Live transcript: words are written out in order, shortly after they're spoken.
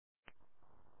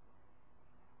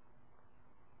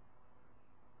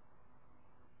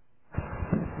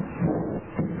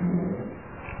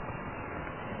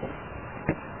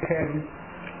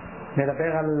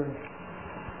נדבר על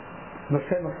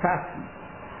נושא נוסף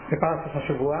בפרשת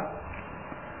השבוע,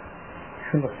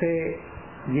 שהוא נושא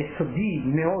יסודי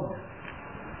מאוד.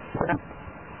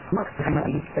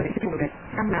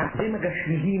 המעשים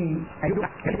הגשמיים היו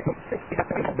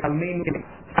בעלמנו.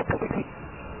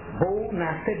 בואו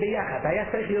נעשה ביחד. היה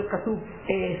צריך להיות כתוב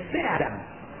אעשה אדם.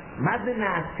 מה זה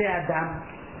נעשה אדם?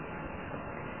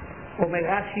 אומר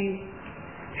רש"י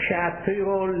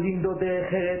שהתורה לימדו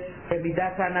דרך ארץ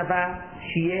במידת הענווה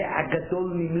שיהיה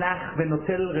הגדול נמלך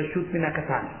ונוטל רשות מן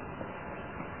הקטן.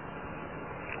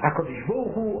 הקדוש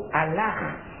ברוך הוא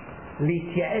הלך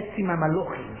להתייעץ עם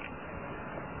המלוכים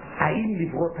האם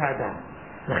לברוא את האדם.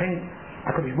 לכן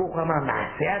הקדוש ברוך הוא אמר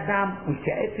נעשה אדם, הוא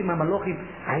התייעץ עם המלוכים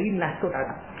האם לעשות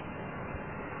אדם.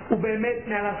 ובאמת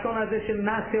מהלשון הזה של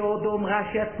נעשה אודום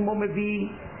רש"י עצמו מביא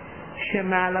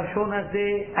שמהלשון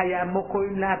הזה היה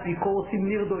מקום לאפיקורסים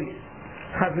נרדויס.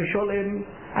 חס ושלום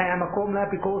היה מקום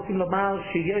לאפיקורסים לומר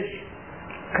שיש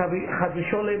חס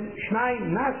ושלום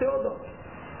שניים נעשה אודום.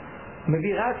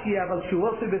 מביא רש"י אבל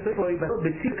תשובתו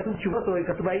בציל כתוב תשובתו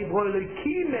כתוב בעברו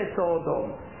אלוהים נעשה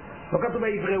אודום, לא כתוב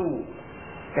בעברו.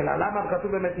 אלא למה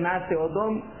כתוב באמת נעשה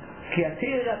אודום? כי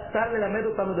התורה רצתה ללמד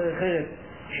אותנו דרך ארץ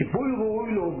שבוי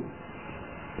ראוי לו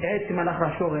בעצם הלך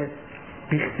לשורש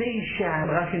בכדי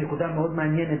רש"י נקודה מאוד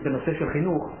מעניינת בנושא של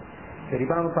חינוך,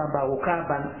 ודיברנו פעם בארוכה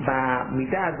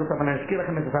במידה הזאת, אבל אני אזכיר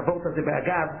לכם את הסבורת הזה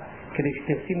באגב כדי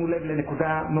שתשימו לב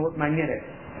לנקודה מאוד מעניינת.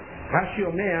 רש"י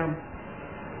אומר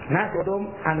נעשה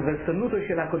אודום הנבלסנותו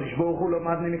של הקדוש ברוך הוא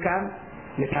לומדנו מכאן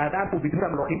שהאדם הוא בדמות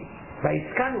המלוכים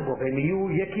והעסקנו בו והם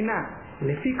יהיו יקינה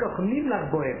לפי כך נמלך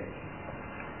בוהם.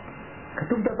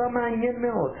 כתוב דבר מעניין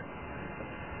מאוד,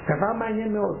 דבר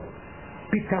מעניין מאוד.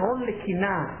 פתרון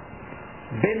לקינה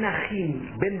בין אחים,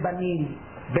 בין בנים,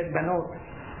 בין בנות,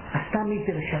 אז תמיד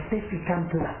לשתף איתם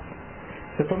פעולה.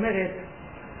 זאת אומרת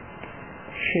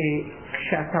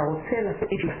שכשאתה רוצה לתת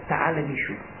הפתעה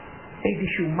למישהו,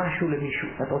 איזשהו משהו למישהו,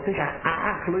 אתה רוצה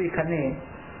שהאח לא יקנה,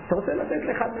 אתה רוצה לתת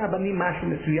לאחד מהבנים משהו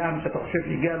מסוים שאתה חושב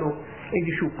שהגיע לו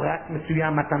איזשהו פרט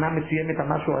מסוים, מתנה מסוימת על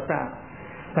מה שהוא עשה,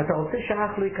 ואתה רוצה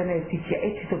שהאח לא יקנה,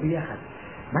 תתייעץ איתו ביחד.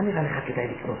 מה נראה לך כדאי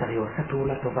לקנות? הרי הוא עשה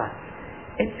פעולה טובה.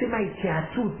 עצם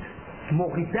ההתייעצות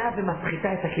מורידה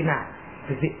ומפחיתה את הקינה,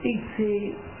 וזה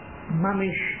עצה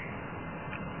ממש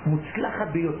מוצלחת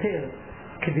ביותר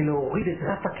כדי להוריד את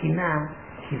רף הקינה,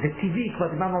 כי זה טבעי, כבר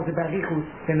דיברנו על זה באריכות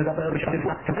ונדבר על בשביל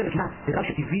זה רב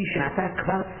שטבעי שנעשה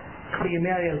כבר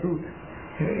בימי הילדות.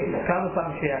 הזכרנו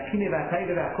פעם שהקינה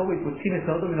והטייבה והקורת מוצאים את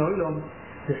האודום מן האוילום,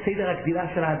 זה סדר הגדילה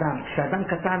של האדם. כשאדם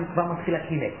קטן כבר מתחיל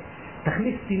הקינה.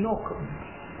 תכניס תינוק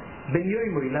בן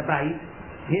יומוי לבית,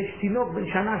 יש תינוק בן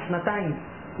שנה, שנתיים,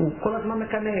 הוא כל הזמן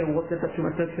מקנה, הוא רוצה את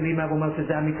התשומת לב של אמא ואומר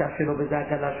שזה המיטה שלו וזה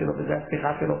הגלה שלו וזה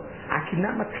הספיחה שלו.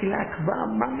 הקינה מתחילה כבר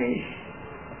ממש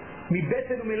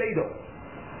מבטן ומלידו.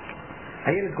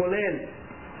 הילד גולל,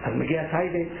 אז מגיע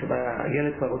טייבה,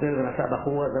 כשהילד כבר גודל ונעשה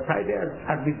בחור, אז הטייבה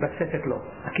אז מתבססת לו,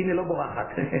 הקינה לא בורחת.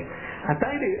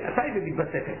 הטייבה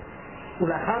מתבססת.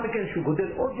 ולאחר מכן שהוא גודל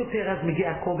עוד יותר אז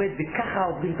מגיע הכובד, וככה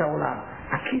עוברים את העולם.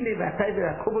 הקינה והטייבה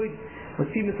והכובד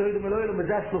עושים את האודום אלוהים,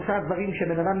 וזה השלושה דברים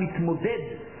שבן אדם מתמודד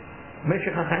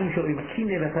במשך החיים שלו עם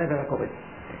הקינה והטייבה והכובד.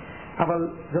 אבל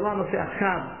זה לא הנושא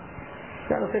עכשיו,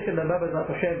 זה הנושא שנדבר בעזרת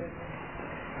השם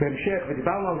בהמשך,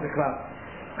 ודיברנו על זה כבר.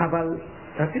 אבל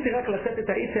רציתי רק לתת את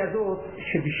העצה הזאת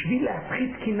שבשביל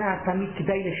להפחית קינה תמיד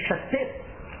כדאי לשתף,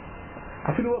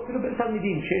 אפילו בין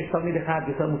תלמידים, שיש תלמיד אחד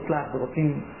יותר מוצלח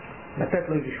ורוצים לתת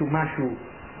לו איזשהו משהו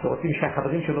ורוצים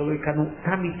שהחברים שלו לא יקנו,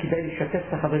 תמיד כדאי לשתף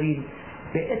את החברים.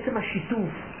 בעצם השיתוף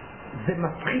זה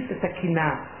מפחית את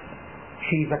הקינה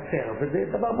שייווצר, וזה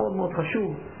דבר מאוד מאוד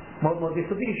חשוב, מאוד מאוד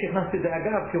יסודי, שהכנסתי את זה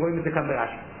אגב כי רואים את זה כאן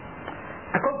ברש"י.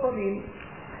 הכל פעמים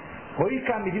רואים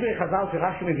כאן מדברי חז"ל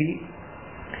שרש"י מביא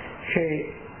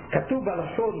שכתוב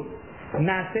בלשון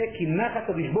נעשה כי נח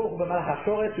הקדוש ברוך הוא במהלך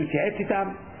השורש, הוא התייעץ איתם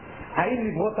האם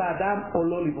לברוא את האדם או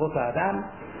לא לברוא את האדם,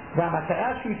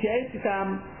 והמטרה שהוא התייעץ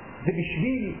איתם זה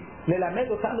בשביל ללמד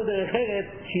אותנו דרך ארץ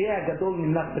שיהיה הגדול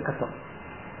נמלך בקטון.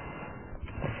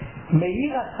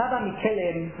 מאיר הסבא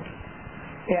מקלם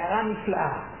הערה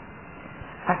נפלאה.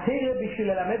 התורה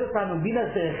בשביל ללמד אותנו בינה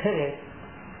דרך ארץ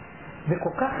וכל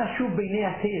כך חשוב בעיני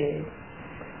התורה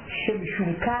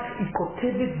שמשום כך היא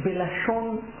כותבת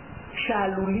בלשון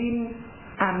שעלולים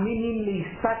אמינים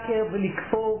להסתכל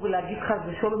ולכפור ולהגיד חס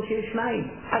ושלום שיש שניים.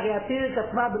 הרי התורה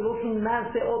כתבה בלשון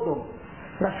נעשה אודום,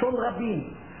 לשון רבים.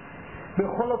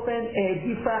 בכל אופן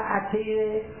העדיפה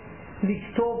התורה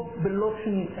לכתוב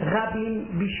בלשון רבים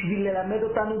בשביל ללמד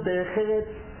אותנו דרך ארץ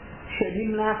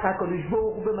שנמלך הקדוש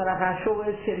ברוך הוא במהלך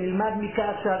השורש, שנלמד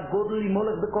מכך שהגודל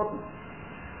ימולך בקוטן.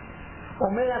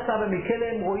 אומר הסבא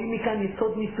מקלם, רואים מכאן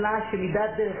יסוד נפלא שמידת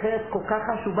דרך ארץ כל כך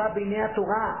חשובה בעיני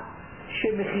התורה,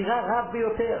 שמחירה רב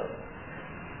ביותר.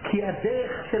 כי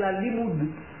הדרך של הלימוד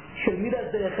של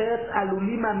מידת דרך ארץ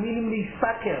עלולים מאמינים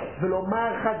להספקר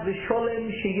ולומר חד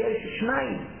ושולם שיש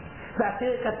שניים.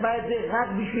 והתורה כתבה את זה רק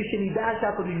בשביל שנדע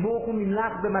שהקדוש ברוך הוא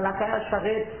נמלך במלאכי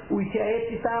השרת, הוא התייעץ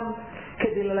איתם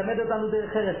כדי ללמד אותנו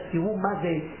דרך ארץ. תראו מה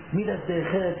זה מידת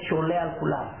דרך ארץ שעולה על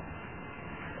כולם.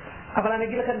 אבל אני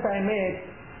אגיד לכם את האמת,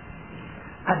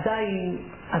 עדיין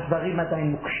הדברים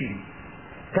עדיין מוקשים.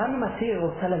 גם אם התורה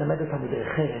רוצה ללמד אותנו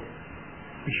דרך ארץ,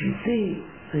 בשביל זה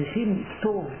צריכים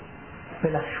לכתוב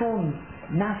בלשון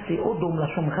נעשה אודום,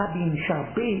 לשון רבים,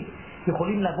 שהרבה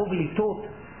יכולים לבוא ולטעות.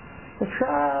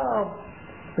 אפשר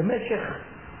במשך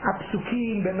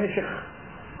הפסוקים, במשך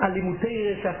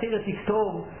הלימודי שהתורה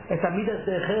תכתוב את המידת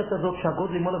דרך ארץ הזאת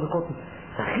שהגודל מולה וקוטן.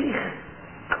 צריך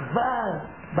כבר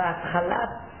בהתחלת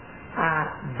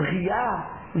הבריאה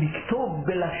לכתוב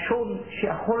בלשון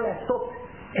שיכול לעשות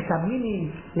את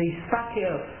המינים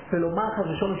להספקר ולומר חד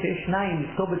ושולם שיש שניים,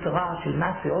 לכתוב בצורה של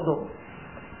נעשה אודום.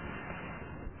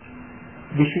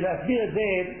 בשביל להסביר את זה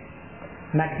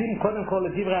נקדים קודם כל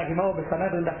לדברי הגמרא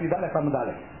בסנהדרין דף י"א עמוד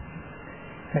א'.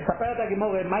 מספרת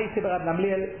הגמרא מעשה ברב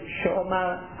גמליאל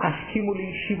שאומר השכימו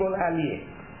לי שיבו לעלייה.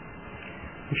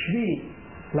 בשביל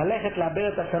ללכת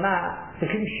לעבר את השנה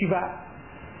צריכים שיבה,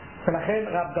 ולכן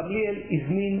רב גמליאל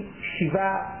הזמין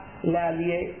שיבה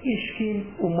לעלייה השכים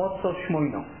ומוצו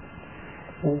שמוינו.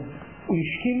 הוא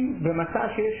השכים במצע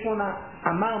שיש 8.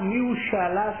 אמר מיהו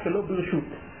שעלה שלא ברשות?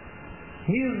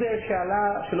 מי זה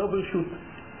שעלה שלא ברשות?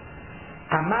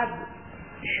 עמד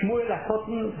שמואל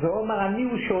הקוטן ואומר אני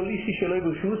הוא שעליתי שלא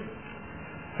ברשות,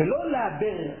 ולא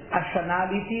לעבר השנה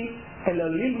עליתי אלא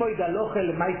ללמוד הלוכה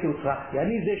למעשה וצרכתי.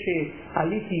 אני זה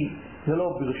שעליתי זה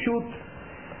לא ברשות,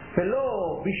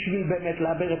 ולא בשביל באמת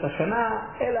לעבר את השנה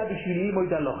אלא בשביל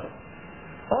ללמוד הלוכה.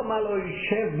 אומר לו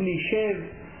שב נשב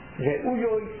ראויו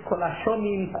כל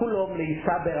השונים כולם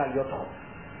להיסבר על יודחו,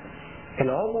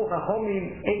 אלא אומרו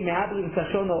חכמים אין מעברים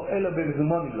תשונו אלא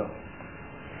במזומונים לו.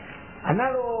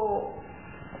 ענה לו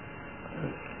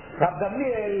רב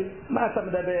גמליאל, מה אתה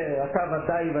מדבר? אתה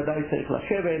ודאי צריך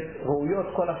לשבת, ראויות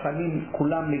כל השנים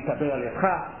כולם להתאבר על ידך,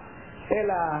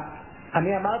 אלא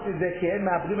אני אמרתי את זה כי הם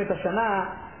מעברים את השנה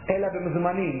אלא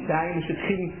במזומנים, דהיינו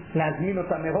שצריכים להזמין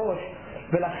אותם מראש,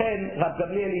 ולכן רב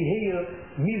גמליאל העיר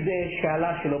מי זה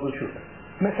שעלה שלא ברשות.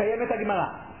 מסיים את הגמרא,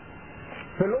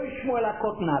 ולא ישמעו על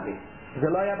הקוטן נבי, זה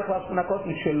לא היה בכלל שכונה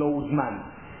קוטן שלא הוזמן,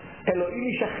 אלא אם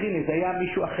ישכריני, זה היה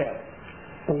מישהו אחר.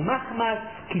 ומחמס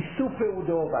כיסופה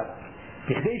ודעובד,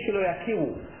 בכדי שלא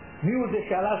יכירו מי הוא זה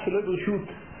שעלה שלא ברשות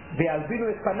וילבינו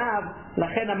את פניו,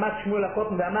 לכן עמד שמואל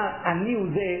הקוטן ואמר אני הוא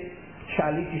זה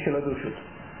שעליתי שלא ברשות.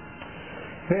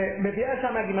 ומביאה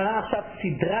שם הגמרא עכשיו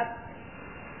סדרת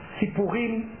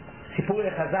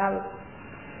סיפורי חז"ל,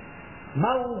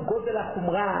 מהו גודל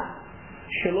החומרה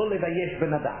שלא לבייש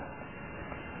בן אדם.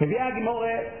 מביאה הגמרא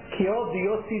כי עוד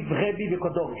יוסיף רבי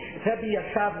וקודוריש. רבי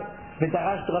ישב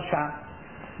ודרש דרשה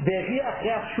והריח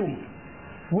ריח שום,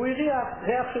 והוא הריח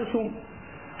ריח של שום.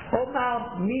 אומר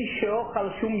מי שאוכל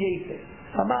שום ייצא,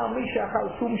 אמר מי שאכל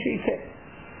שום שייצא.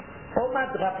 עומד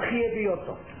רב חייא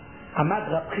ויוצא, עמד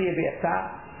רב חייא ויצא,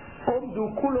 עומדו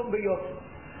כולם ויוצא,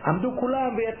 עמדו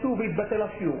כולם ויצאו והתבטל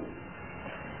השיעור.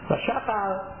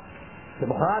 בשחר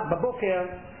למחרת בבוקר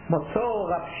מוצאו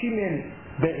רב שמעון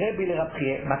ברבי לרב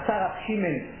חייא, מצא רב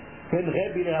שמעון בין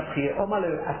רבי לרב חייא, אומר לו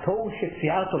התוהו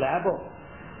שציירת לאבו,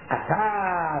 אתה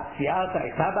ציירת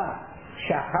את אבא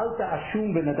שאכלת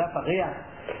השום ונדף הריח,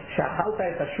 שאכלת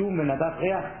את השום ונדף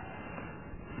ריח?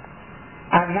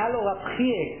 ענה לו רב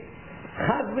חייא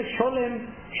חד ושולם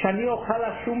שאני אוכל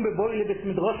השום בבואי לבית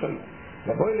מדרשי,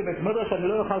 בבואי לבית מדרש אני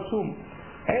לא אוכל שום,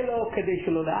 אלו כדי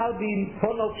שלא להלבין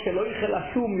פונות שלא יחל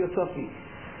השום יוצאתי,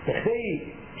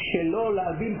 בכדי שלא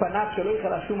להלבין פניו שלא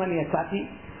יחל השום אני יצאתי,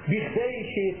 בכדי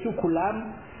שיצאו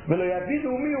כולם ולא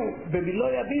יבינו מיהו,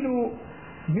 ולא יבינו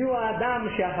מיהו האדם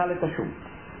שאכל את השום.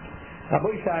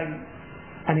 רבו ישראל,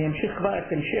 אני אמשיך כבר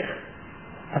את המשך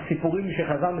הסיפורים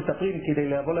שחז"ל מספרים כדי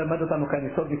לבוא ללמד אותנו כאן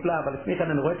יסוד נפלא, אבל לפני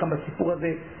כן אני רואה כאן בסיפור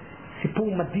הזה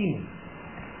סיפור מדהים.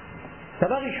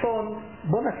 דבר ראשון,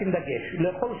 בוא נשים דגש,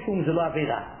 לאכול שום זה לא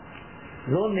עבירה,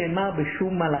 לא נאמר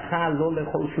בשום מלאכה לא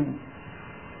לאכול שום,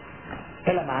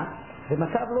 אלא מה? זה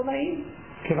מצב לא נעים,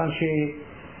 כיוון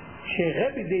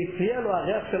שרבי די הפריע לו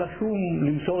הריח של השום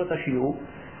למסור את השיעור,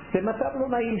 זה מצב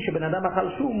לא נעים שבן אדם אכל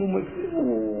שום,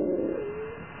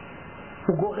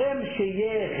 הוא גורם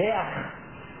שיהיה ריח.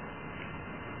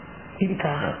 אם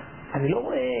כך, אני לא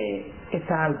רואה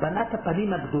את ההלבנת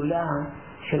הפנים הגדולה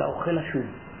של האוכל השום.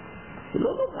 זה לא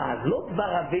נורא, זה לא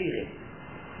דבר עבירה.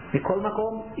 מכל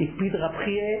מקום, הקפיד רב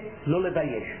חייא לא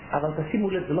לבייש. אבל תשימו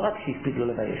לב, זה לא רק שהקפיד לא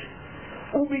לבייש.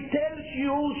 הוא ביטל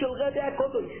שיעור של רבי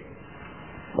הקודש.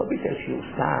 לא ביטל שיעור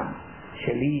סתם,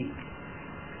 שלי,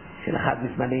 של אחד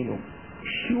מזמננו.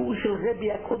 שיעור של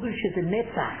רבי הקודש שזה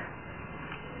נצח.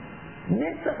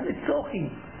 נצח לצוכים.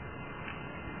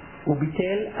 הוא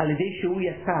ביטל על ידי שהוא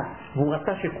יצא, והוא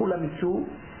רצה שכולם יצאו,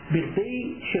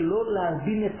 בכדי שלא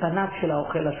להבין את פניו של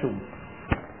האוכל השום.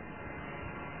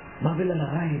 מה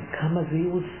וללריים, כמה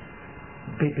זהירוס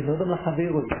בבנודם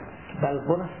לחברוי,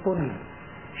 באלבון הספוני,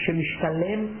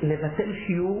 שמשתלם לבטל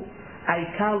שיעור,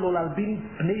 העיקר לא להלבין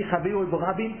פני חברוי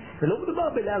ברבים, ולא מדובר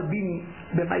בלהלבין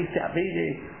במעשה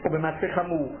עבירה או במעשה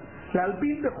חמור,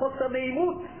 להלבין בחוסר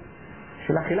נעימות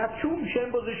של אכילת שום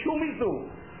שאין בו זה שום איסור.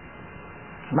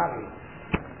 מה זה?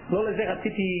 לא לזה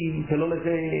רציתי ולא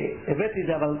לזה הבאתי את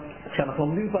זה, אבל כשאנחנו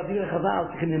לומדים כבר דברי חז"ל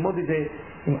צריכים ללמוד את זה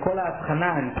עם כל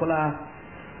ההבחנה,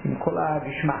 עם כל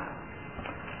הגשמה.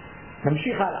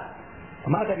 נמשיך הלאה.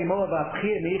 אמרת הגמרא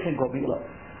והפחיה מאיכן גובי לו.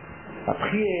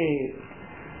 הפחיה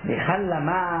מכאן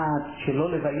למד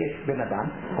שלא לבייש בן אדם.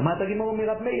 אמרת הגמרא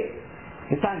מרב מאיר.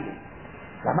 נתניה.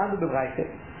 למדנו בברייתא.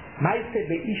 מה יצא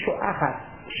באישו אחת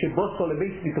שבוסו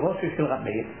לבית מדרושו של רב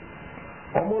מאיר?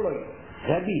 אומר לו,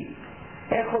 רבי,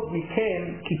 איך עוד מכם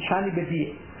קידשני בביה?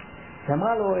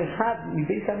 ואמרה לו, אחד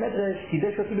מבית המדרש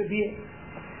קידש אותי בביה.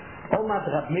 עומד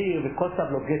רב מאיר וכותב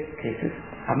לו גט קריסס,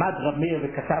 עמד רב מאיר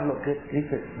וכתב לו גט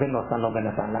קריסס ונותן לו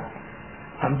ונתן לה.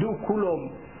 עמדו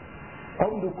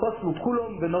כוסלו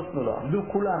כולם ונותנו לו, עמדו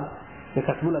כולם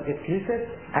וכתבו לה גט קריסס,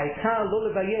 העיקר לא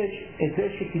לבייש את זה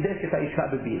שקידש את האישה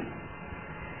בביה.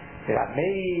 רב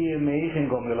מאיר מאיכן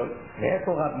גומר לו,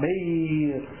 ואיפה רב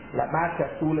מאיר למד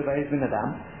שאסור לבייש בן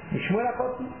אדם? משמואל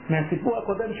הקוטן, מהסיפור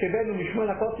הקודם שבאנו משמואל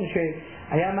הקוטן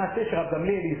שהיה מעשה שרב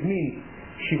גמליאל הזמין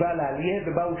 7 לעלייה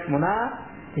ובאו 8,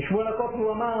 משמואל הקוטן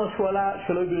הוא אמר שהוא עלה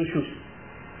שלא ברשוש.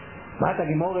 מה אתה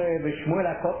גמור בשמואל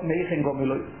הקוטן מאיכן גומר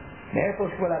לו? מאיפה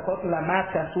שמואל הקוטן למד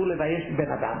שאסור לבייש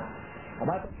בן אדם?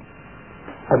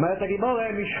 אומרת הגמור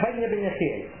משכניה בן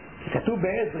יחיאל, כתוב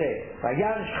בעזרא,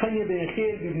 וירא שכניה בן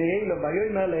יחיאל בבני אלו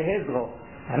ויאמר לעזרו,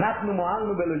 אנחנו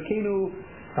מועלנו באלוקינו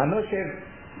הנושב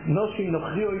נושי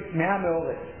נוכרי או יצמאה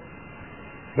מאורץ.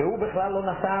 והוא בכלל לא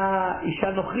נשא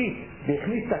אישה נוכרית,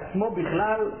 והכניס את עצמו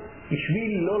בכלל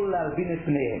בשביל לא להלבין את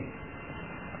פניהם.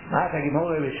 מה אתה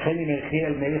גמור לשכני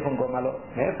מרחיאל מאיכון גומלו?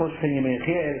 מאיפה שכני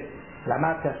מרחיאל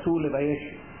למד שאסור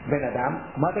לבייש בן אדם?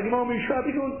 מה אתה גמור מישוע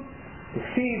בידול?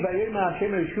 תפי ויאמר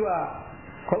השם לישוע,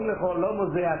 קום לכו לא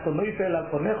מוזע תונויפל על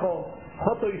פונכו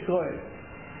חוטו ישראל.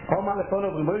 קומה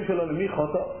לפונו בריבוי שלו למי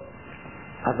חוטו?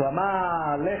 אז הוא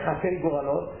אמר לך עשה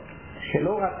גורלות,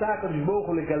 שלא רצה הקדוש ברוך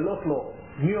הוא לגלות לו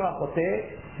מי הוא החוטא,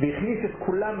 והכניס את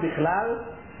כולם בכלל,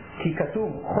 כי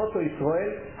כתוב חוטו ישראל,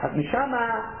 אז משם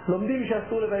לומדים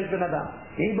שאסור לבייש בן אדם.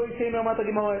 אם בו יצאים מאומת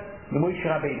הגמרא, ממויש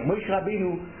רבינו. מויש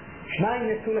רבינו, 2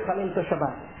 יצאו לחלל את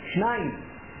השבת. 2,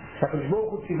 שהקדוש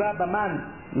ברוך הוא ציווה במן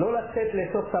לא לצאת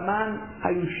לאסוף את המן,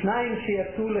 היו 2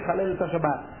 שיצאו לחלל את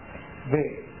השבת.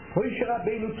 ומויש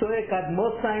רבינו צועק עד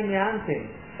מוסאי נענתם,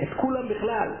 את כולם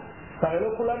בכלל, הרי לא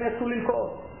כולם יצאו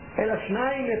ללקוט, אלא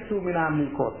 2 יצאו מן העם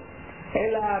ללקוט,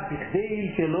 אלא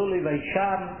בכדי שלא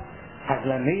לביישם, אז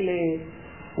למילא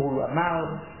הוא אמר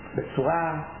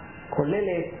בצורה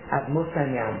כוללת עד מוסא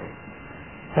נענתם.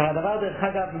 הדבר דרך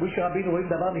אגב, מבוש רבינו רואים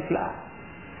דבר נפלא,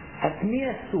 את מי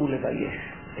אסור לבייש?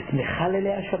 את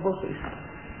מחללי השבת.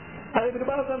 הרי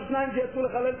מדובר על 2 שיצאו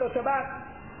לחלל את השבת,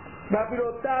 ואפילו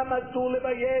אותם אסור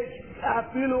לבייש,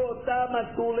 אפילו אותם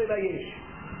אסור לבייש.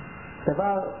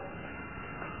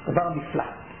 דבר נפלא,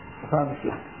 דבר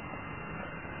נפלא.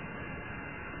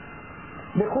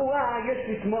 לכאורה יש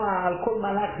לתמוע על כל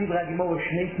מהלך דברי הגמרא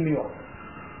 2 תמיהות.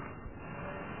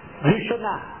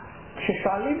 ראשונה,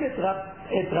 כששואלים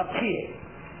את רב חייא,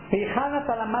 היכן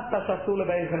אתה למדת שאסור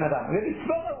לבייש בן אדם?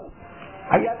 ולסבור הוא.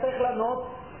 היה צריך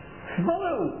לענות, סבור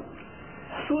הוא.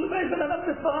 אסור לבייש בן אדם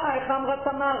בסברה, איך אמרה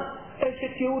תמר,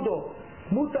 אשת יהודו,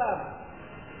 מוטב.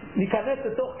 להיכנס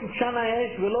לתוך כבשן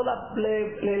האש ולא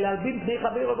להלבין פני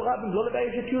חברו ברבים, לא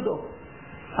לבייש את יהודו.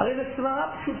 הרי זו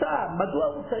סברה פשוטה, מדוע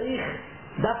הוא צריך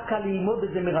דווקא ללמוד את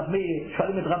זה מרב מאיר?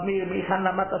 שואלים את רב מאיר, מאיכן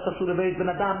למדת שאסור לבייש בן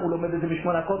אדם? הוא לומד את זה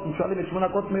משמואל הקוטן. שואלים את שמואל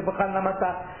הקוטן, מאיכן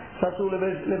למדת שאסור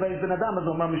לבייש בן אדם? אז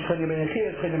הוא אומר משכני בן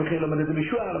יחיאל, שכני בן יחיאל לומד את זה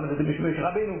מישוע, לומד את זה משמואל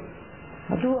רבינו.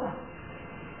 מדוע?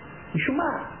 משום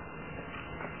מה?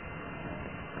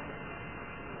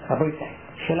 רבותיי,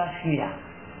 שאלה שנייה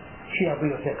שהיא הרבה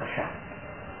יותר קשה.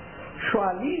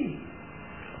 שואלים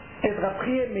את רב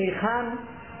חייא, מאיכן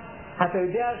אתה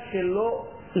יודע שלא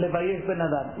לבייש בן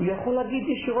אדם? הוא יכול להגיד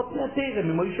ישירות מהתורה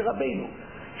ממוישה רבינו,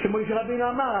 שמוישה רבינו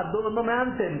אמר אדון לא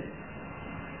מענתם.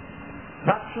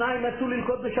 רק 2 יצאו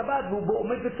ללכות בשבת, והוא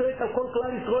עומד וצועק על כל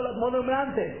כלל ישראל עד מונר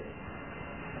מאנטה.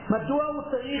 מדוע הוא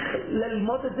צריך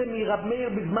ללמוד את זה מרב מאיר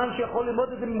בזמן שיכול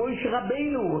ללמוד את זה ממוישה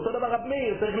רבינו? אותו דבר רב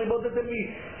מאיר צריך ללמוד את זה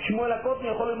משמואל הקוטני,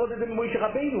 יכול ללמוד את זה ממוישה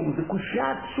רבינו. זה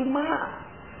קושיה עצומה.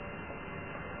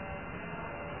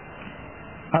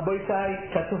 רבותיי,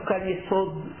 כתוב כאן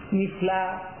יסוד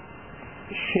נפלא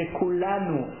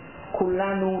שכולנו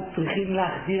צריכים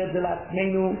להחזיר את זה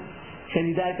לעצמנו,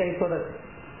 שנדע את היסוד הזה.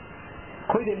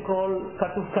 קודם כל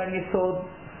כתוב כאן יסוד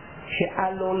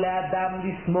שאל לו לאדם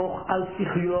לסמוך על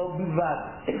שכלו בלבד.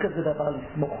 אין כזה דבר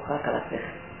לסמוך רק על השכל.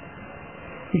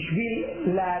 בשביל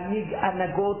להנהיג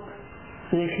הנהגות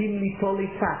צריכים ליטול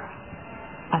עצה.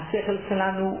 השכל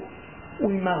שלנו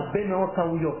הוא עם הרבה מאוד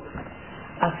טעויות.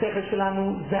 השכל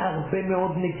שלנו זה הרבה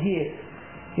מאוד נגיעות.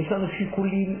 יש לנו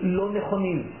שיקולים לא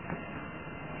נכונים.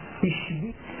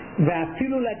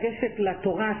 ואפילו לגשת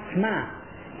לתורה עצמה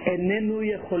איננו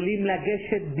יכולים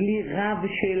לגשת בלי רב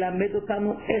שילמד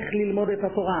אותנו איך ללמוד את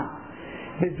התורה.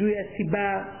 וזוהי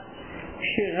הסיבה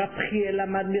שרב חיאל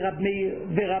למד מרב מאיר,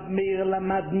 ורב מאיר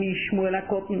למד משמואל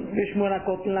הקוטן, ושמואל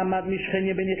הקוטן למד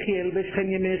משכניה בן יחיאל,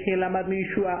 ושכניה בן יחיאל למד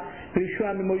מישוע,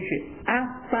 וישוע ממוישה.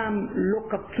 אף פעם לא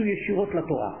קפצו ישירות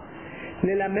לתורה.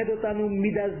 ללמד אותנו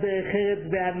מידס דרך ארץ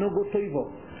והנוגו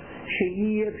טויבו,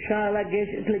 שאי אפשר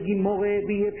לגשת לגימורה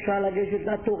ואי אפשר לגשת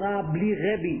לתורה בלי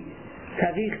רבי.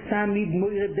 צריך תמיד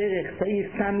מויר דרך, צריך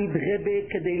תמיד רבי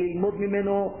כדי ללמוד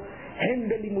ממנו הן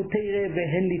בלימודי רב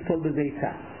והן ליטול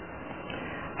בביצה.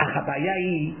 אך הבעיה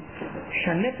היא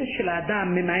שהנפש של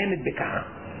האדם ממאנת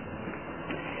בכך,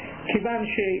 כיוון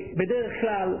שבדרך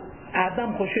כלל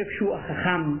האדם חושב שהוא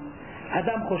החכם,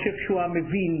 האדם חושב שהוא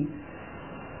המבין.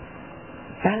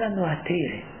 בא לנו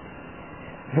התורה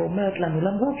ואומרת לנו,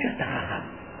 למרות שאתה חכם,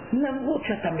 למרות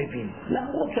שאתה מבין,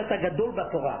 למרות שאתה גדול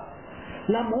בתורה,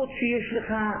 למרות שיש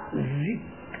לך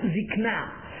זקנה,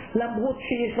 למרות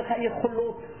שיש לך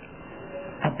יכולות,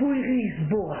 הבוירי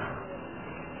יסבורך,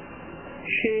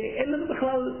 שאין לנו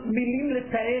בכלל מילים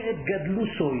לתאר את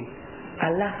גדלוסוי,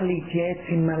 הלך להתייעץ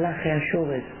עם מלאכי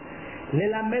השורש,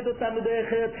 ללמד אותנו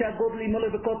דרך ארץ שהגודל ימולא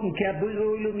בקוטן, כי הבוירי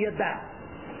אוילום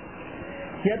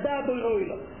ידע הבוירי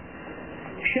אוילום.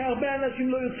 שהרבה אנשים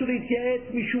לא יוצאו להתייעץ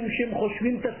משום שהם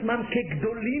חושבים את עצמם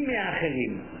כגדולים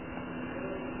מאחרים.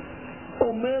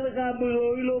 אומר לך הבוירי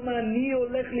אוילום, אני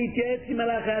הולך להתייעץ עם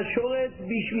מלאכי השורש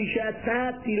בשביל שאתה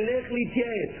תלך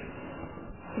להתייעץ.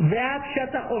 ואף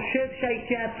שאתה חושב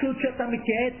שההתייעצות שאתה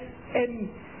מתייעץ הם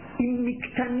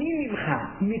מקטנים ממך,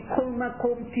 מכל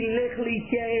מקום תלך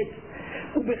להתייעץ.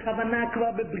 ובכוונה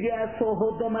כבר בבריאה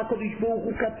סהודום הקדוש ברוך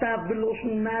הוא כתב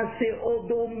בלושן נעשה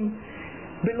אודום,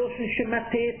 בלושן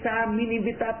שמטה את המינים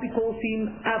ואת האפיקורסים,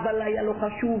 אבל היה לו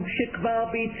חשוב שכבר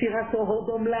ביצירה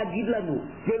סהודום להגיד לנו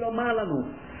ולומר לנו,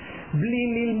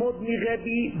 בלי ללמוד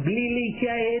מרבי, בלי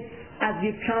להתייעץ, אז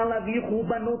אפשר להביא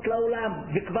חורבנות לעולם.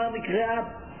 וכבר נקרא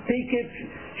תקף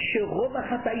שרוב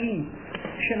החטאים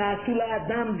שנעשו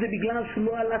לאדם זה בגלל שהוא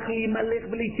לא הלך להימלך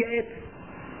ולהתייעץ.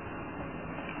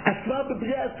 אז כבר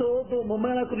בבריאה סהודום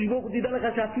אומר לקדוש ברוך הוא, תדע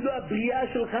לך שאפילו הבריאה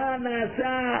שלך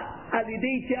נעשה על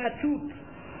ידי התייעצות.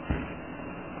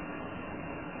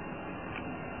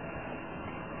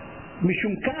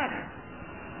 משום כך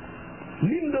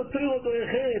לימדו תורה דרך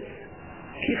ארץ,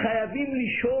 כי חייבים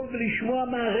לשאול ולשמוע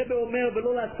מה הרב אומר,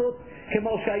 ולא לעשות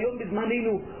כמו שהיום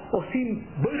בזמננו עושים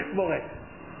בויכבורת,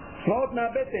 צבאות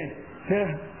מהבטן.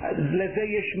 לזה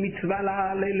יש מצווה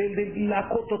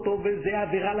להכות אותו, וזה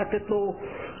עבירה לתת לו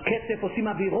כסף, עושים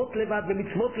עבירות לבד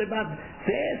ומצוות לבד.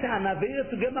 זה הנעביר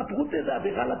סוגי מהפרוטה, זה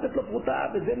עבירה לתת לו פרוטה,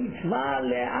 וזה מצווה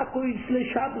לעכוי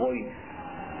לשברוי.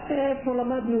 איפה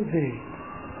למדנו זה?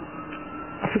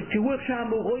 אבל תראו איך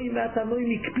שהמורואים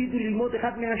והתנועים הקפידו ללמוד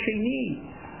אחד מהשני.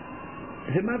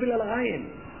 זה מוביל על הרעיין.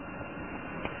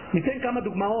 ניתן כמה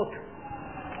דוגמאות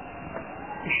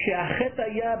שהחטא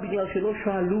היה בגלל שלא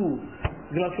שאלו,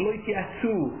 בגלל שלא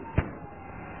התייעצו.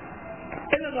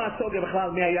 אין לנו הסוגיה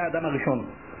בכלל מי היה האדם הראשון.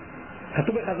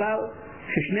 כתוב בחז"ל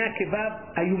ששני עקביו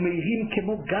היו מהירים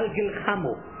כמו גלגל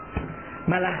חמו,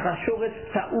 מלאך השורש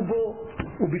טעו בו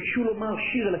וביקשו לומר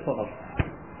שיר לפניו.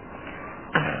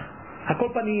 על כל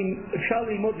פנים אפשר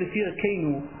ללמוד לפי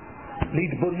ערכנו,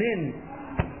 להתבונן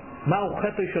מהו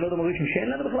חטא של אדם הראשון, שאין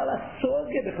לנו בכלל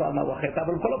הסוגיה בכלל מהו החטא,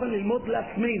 אבל כל פעם ללמוד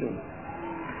לעצמנו.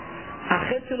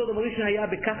 החטא של אדם הראשון היה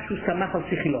בכך שהוא שמח על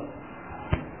שכלו.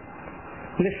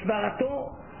 לסברתו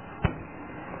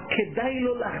כדאי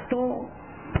לו לחטוא,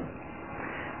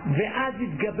 ואז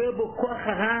יתגבר בו כוח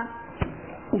הרע,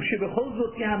 ושבכל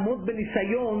זאת יעמוד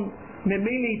בניסיון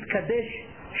ממילא יתקדש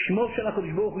שמו של הקדוש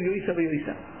ברוך הוא יויסה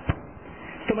ויויסה.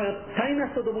 זאת אומרת,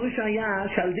 טיינס אדם הראשון היה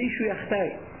שעל די שהוא יחטא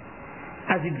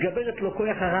אז יתגבר את לו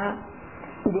כוח הרע,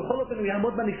 ובכל אופן הוא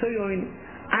יעמוד בניסיון,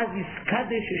 אז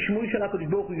יסקדש שמוי של הקדוש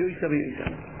ברוך הוא יויסה ויויסה.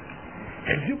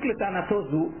 חיזוק לטענתו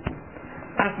זו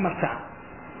אף מצא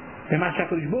ומה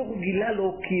שהקדוש ברוך הוא גילה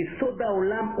לו כי יסוד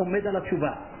העולם עומד על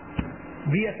התשובה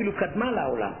והיא אפילו קדמה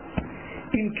לעולם.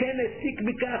 אם כן הסיק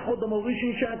בכך עוד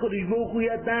המורישים שהקדוש ברוך הוא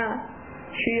ידע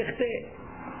שיחטא,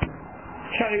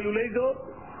 שהרי אילולי זאת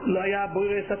לא היה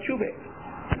בורס התשובה,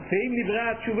 ואם נברא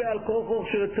התשובה על כוחו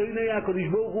שרצונו היה הקדוש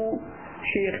ברוך הוא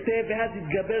שיחטא ואז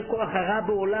יתגבר כוח הרע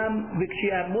בעולם,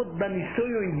 וכשיעמוד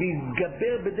בניסיון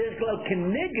ויתגבר בדרך כלל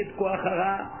כנגד כוח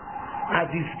הרע, אז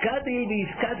יזכדי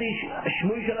ויזכדי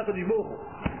שמוי של הקדוש ברוך הוא.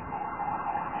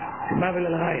 זה מוול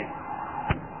על הרעיין,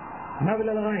 מוול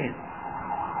על הרעיין.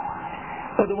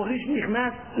 עוד המוריש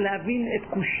נכנס להבין את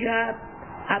קושיית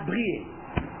הבריאה,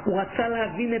 הוא רצה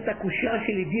להבין את הקושיה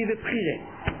של ידיעה ובחירה,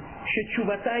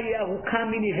 שתשובתה היא ארוכה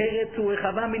מני הרץ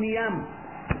ורחבה מני ים,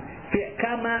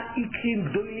 וכמה איקרים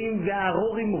גדולים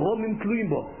והארורים רומים תלויים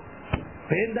בו,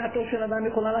 ואין דעתו של אדם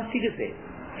יכולה להשיג את זה,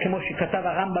 כמו שכתב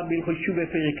הרמב"ם בהלכות תשובה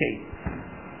פרק ה'.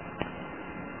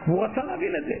 והוא רצה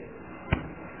להבין את זה.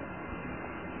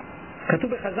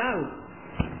 כתוב בחז"ל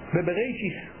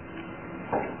בבראשיס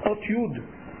אות י'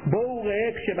 בואו ראה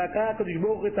כשברא הקדוש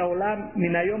ברוך הוא את העולם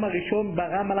מן היום הראשון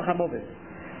ברא מלאך המוות,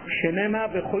 שנאמר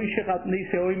וחושך על פני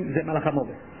שאורים זה מלאך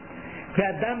המוות,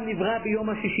 ואדם נברא ביום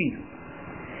השישי,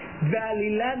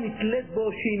 ועלילה נתלית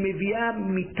בו שהיא מביאה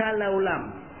מיתה לעולם,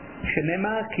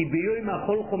 שנאמר כי ביום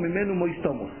אכולכו ממנו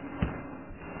מויסטומוס.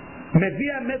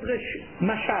 מביא המדרש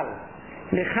משל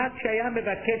לאחד שהיה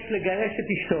מבקש לגרש את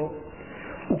אשתו,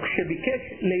 וכשביקש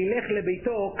לילך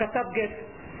לביתו כתב גט,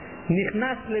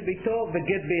 נכנס לביתו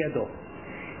וגט בידו,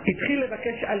 התחיל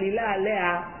לבקש עלילה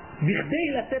עליה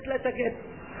בכדי לתת לה את הגט.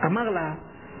 אמר לה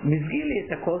מזגי לי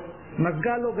את הכוס,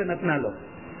 מזגה לו ונתנה לו.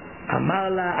 אמר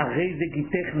לה הרי זה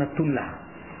גיתך נתון לה.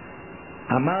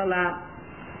 אמר לה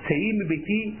צאי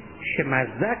מביתי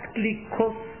שמזגת לי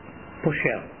כוס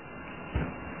פושר.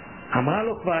 אמרה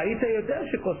לו כבר היית יודע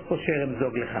שכוס פושר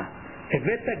אמזוג לך,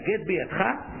 הבאת גט בידך,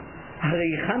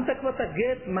 הרי הכנת כבר את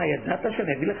הגט, מה ידעת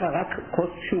שאני אביא לך רק כוס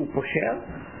שהוא פושר?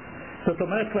 זאת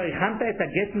אומרת כבר הכנת את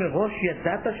הגט מראש,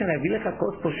 ידעת שאני אביא לך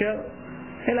כוס פושר?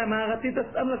 אלא מה רצית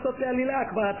סתם לעשות לי עלילה,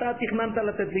 כבר אתה תכננת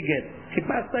לתת לי גט,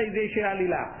 חיפשת איזושהי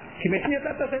עלילה, כי מכן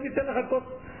ידעת שאני אתן לך כוס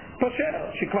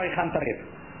פושר שכבר הכנת גט,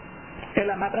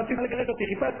 אלא מה רצית לגרש אותי,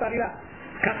 חיפשת עלילה.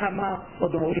 ככה אמר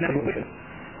עוד אמרו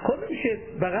קודם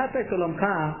שבראת את עולמך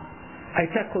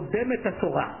הייתה קודמת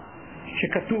התורה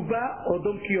שכתוב בה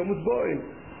אודום קיומוס בועל,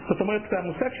 זאת אומרת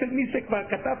המושג של מיסה כבר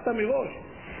כתבת מראש,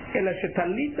 אלא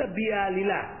שתלית בי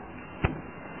העלילה.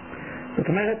 זאת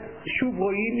אומרת שוב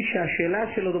רואים שהשאלה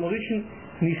של אודום ראשון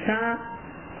ניסה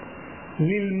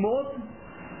ללמוד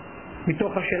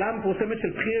מתוך השאלה המפורסמת של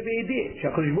בחירה וידיעה,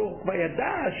 שהקדוש ברוך הוא כבר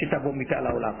ידע שתבוא מיתה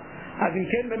לעולם, אז אם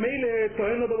כן במילא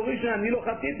טוען אודום ראשון אני לא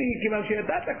חטאתי כיוון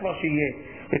שידעת כבר שיהיה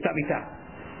את המיתה.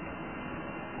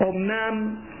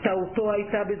 אמנם טעותו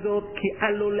הייתה בזאת כי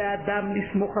אל לו לאדם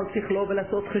לסמוך על שכלו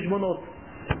ולעשות חשבונות.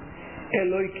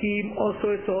 אלוהיקים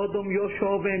עושו את אודום יושע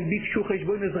והם ביקשו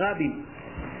חשבון רבים.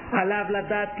 עליו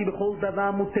לדעת כי בכל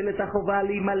דבר מוטלת החובה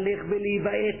להימלך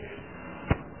ולהיוועץ,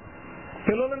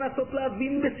 ולא לנסות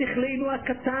להבין בשכלנו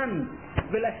הקטן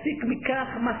ולהסיק מכך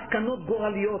מסקנות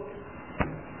גורליות.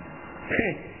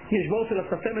 יש בור של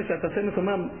הספמס שהספמס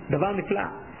אומר דבר נפלא,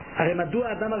 הרי מדוע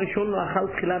האדם הראשון לא אכל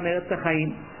תחילה מארץ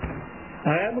החיים?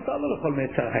 הרי היה מותר לו לאכול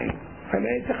מעץ החיים,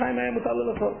 מעץ החיים היה מותר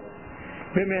לו לאכול,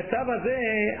 ומהצו הזה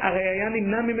הרי היה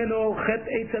נמנע ממנו חטא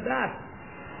עץ הדעת.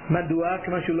 מדוע?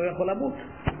 כמה שהוא לא יכול למות.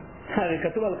 הרי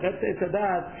כתוב על חטא עץ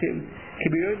הדעת כי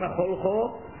ביום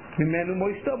אכולכו ממנו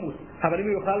מויסטומוס, אבל אם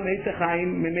הוא יאכל מעץ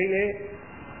החיים ממילא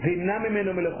זה ימנע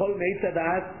ממנו מלאכול מעץ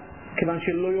הדעת כיוון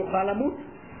שלא יוכל למות.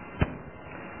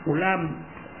 אולם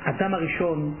אדם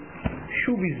הראשון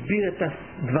שוב הסביר את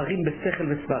הדברים בשכל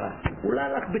וסברה, הוא לא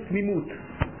הלך בתמימות,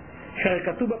 שהרי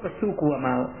כתוב בפסוק הוא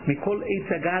אמר מכל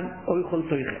עץ הגן או יכול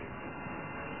תויכל.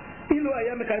 אילו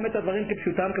היה מקיים את הדברים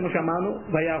כפשוטם כמו שאמרנו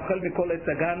והיה אוכל מכל עץ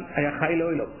הגן היה חי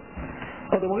לאוילו.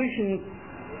 עוד אומרים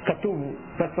שכתוב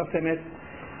בספסמת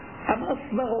אמר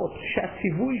סברות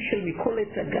שהציווי של מכל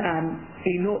עץ הגן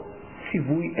אינו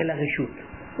ציווי אלא רשות,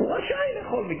 הוא רשאי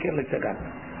לאכול מכל עץ הגן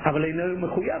אבל אינו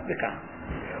מחויב בכך,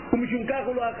 ומשום כך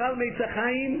הוא לא אכל מעץ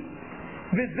החיים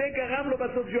וזה גרם לו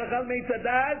בסוף שהוא אכל מעץ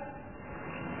הדעת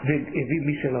והביא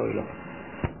מי שלא אלו.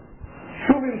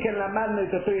 שוב אם כן למדנו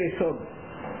את אותו יסוד,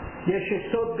 יש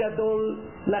יסוד גדול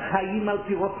לחיים על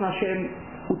פי רצון השם,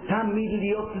 הוא תמיד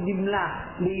להיות נמלך,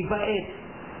 להיוועץ,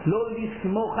 לא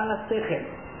לסמוך על השכל.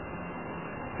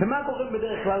 ומה קורה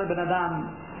בדרך כלל לבן אדם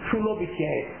שהוא לא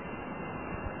מתייעץ?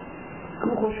 כי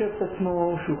הוא חושב את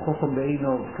עצמו שהוא חוכם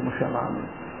בעינו, כמו שאמרנו.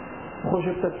 הוא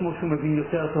חושב את עצמו שהוא מבין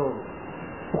יותר טוב.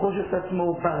 הוא חושב את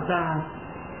עצמו בר דעת.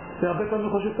 והרבה פעמים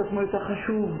הוא חושב את עצמו יותר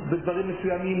חשוב בדברים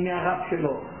מסוימים מהרב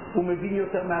שלו. הוא מבין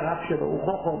יותר מהרב שלו, הוא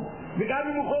חוכם. וגם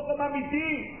אם הוא חוכם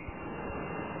אמיתי,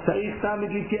 צריך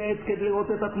תמיד להתייעץ כדי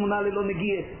לראות את התמונה ללא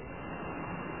נגיעה.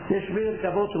 יש ביר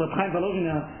כבוד של רב חיים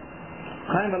וולוז'ינר.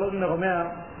 חיים וולוז'ינר אומר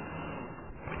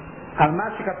על מה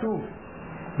שכתוב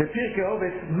בפרקי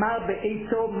אובס, מר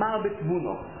בעיצו, מר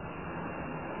בתבונו.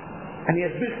 אני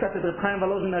אסביר קצת את רב חיים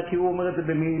וולוז'ינר, כי הוא אומר את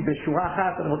זה בשורה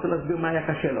אחת, אני רוצה להסביר מה היה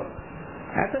קשה לו.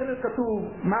 היה צריך להיות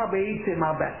כתוב מר בעיצה,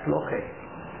 מר בהצלוחה.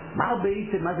 מר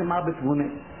בעיצה, מה זה מר בתבונה?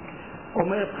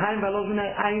 אומר רב חיים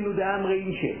וולוז'ינר, היינו דאמרי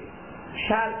אינשה,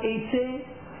 שאל עיצה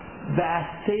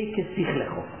ועשה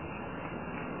כשכלכו.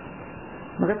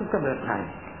 מה כתוב כאן ברב חיים?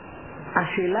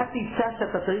 השאלת עיצה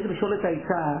שאתה צריך לשאול את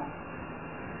העיצה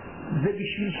זה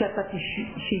בשביל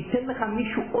שייתן לך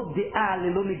מישהו עוד דעה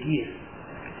ללא נגיעה,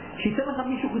 שייתן לך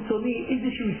מישהו חיצוני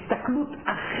איזושהי הסתכלות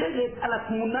אחרת על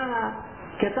התמונה,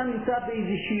 כי אתה נמצא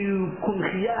באיזושהי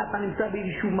קונחייה, אתה נמצא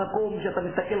באיזשהו מקום שאתה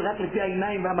מסתכל רק לפי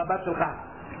העיניים והמבט שלך.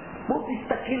 בוא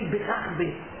תסתכל ברחבה,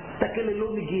 תסתכל ללא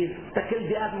נגיעה, תסתכל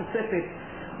דעה נוספת.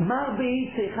 מר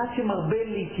בעיצה, אחד שמרבה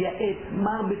להתייעץ,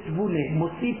 מר בתבונה,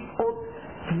 מוסיף עוד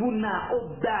תבונה,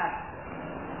 עוד דעת.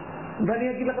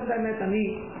 ואני אגיד לכם את האמת,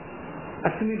 אני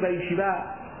עצמי בישיבה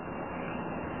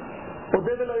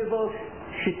עודה ולא יבוש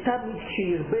שתמיד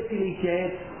כשהרבאתי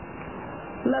להתייעץ,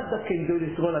 לא דווקא עם גדול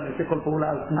ישראל, אני עושה כל פעולה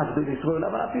על סמך גדול ישראל,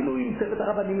 אבל אפילו עם צוות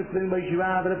הרבנים אצלנו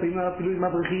בישיבה, ולפעמים אפילו עם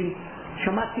אברכים,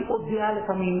 שמעתי עוד דעה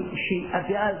לפעמים,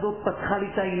 שהדעה הזאת פתחה לי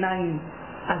את העיניים,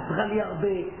 עזרה לי הרבה.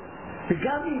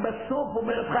 וגם אם בסוף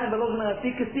אומר רב חיים וולוז'ינר,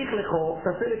 עשי כשכלכו,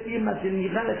 תעשה לפי מה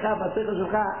שנראה לך והשכל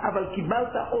שלך, אבל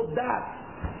קיבלת עוד דעת,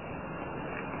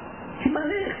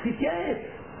 תמלך, תתייעץ.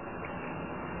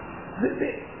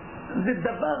 זה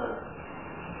דבר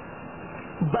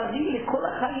בריא לכל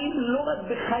החיים, לא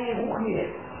רק בחיי רוחניים.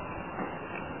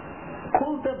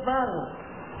 כל דבר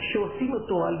שעושים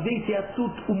אותו על ידי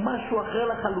התייעצות הוא משהו אחר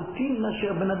לחלוטין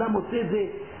מאשר בן אדם עושה את זה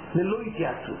ללא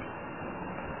התייעצות.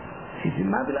 זה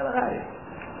מה בגלל הרעי?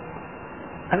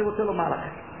 אני רוצה לומר לכם,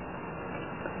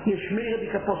 יש מאיר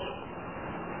דיקפוס,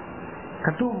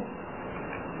 כתוב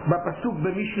בפסוק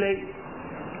במשלי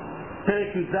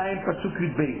פרק י"ז פסוק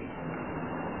י"ב,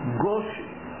 גוש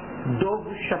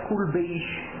דוב שקול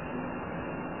באיש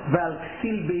ועל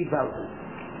כסיל באיבלו.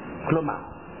 כלומר,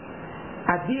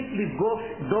 עדיף לפגוש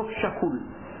דוב שקול.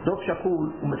 דוב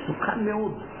שקול הוא מסוכן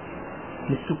מאוד,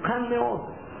 מסוכן מאוד,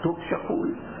 דוב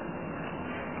שקול,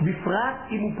 בפרט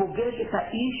אם הוא פוגש את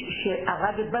האיש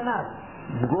שהרג את בניו.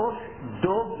 פגוש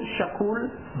דוב שקול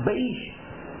באיש.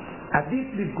 עדיף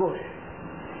לפגוש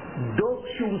דוב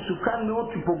שהוא מסוכן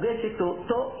מאוד, שפוגש את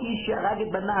אותו איש שהרג את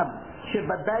בניו,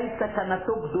 שוודאי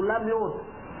סכנתו גדולה מאוד.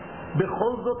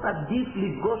 בכל זאת עדיף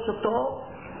לפגוש אותו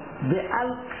ועל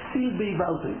כסיל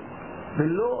באיוולתו,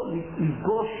 ולא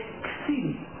לפגוש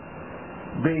כסיל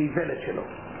באיוולת שלו.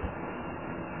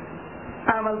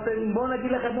 אבל בואו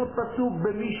נגיד לכם עוד פסוק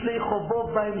במשלי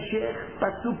חובוב בהמשך,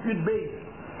 פסוק י"ב,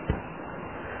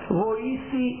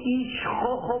 רואיסי איש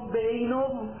חוכם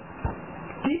בעינו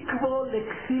תקבו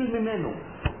לכסיל ממנו.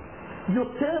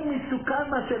 יותר מסוכן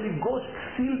מאשר לפגוש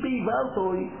כסיל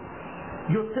באיוולתו,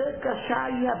 יותר קשה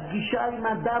היא הפגישה עם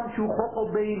אדם שהוא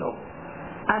חוכם בעינו,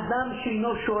 אדם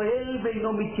שאינו שואל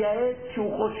ואינו מתייעץ,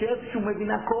 שהוא חושב שהוא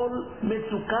מבין הכל,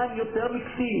 מסוכן יותר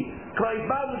מכסיל. כבר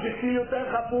הבנו שכסיל יותר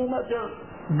חמור מאשר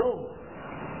דוב.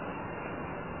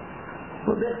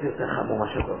 עוד איך זה יותר חמור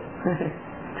מאשר דוב?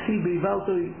 כסיל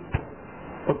באיוולתו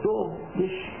או דוב,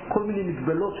 יש כל מיני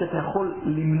מגבלות שאתה יכול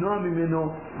למנוע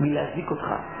ממנו מלהזיק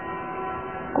אותך.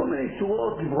 כל מיני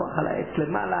צורות לברוח על העץ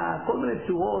למעלה, כל מיני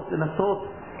צורות לנסות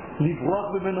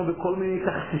לברוח ממנו בכל מיני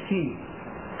תכסיסים.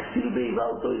 כסיל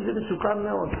באיוולתו זה מסוכן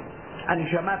מאוד.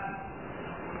 אני שמעתי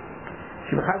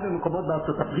שבאחד ממקומות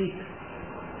בארצות הברית,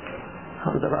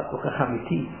 זה דבר כל כך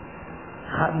אמיתי,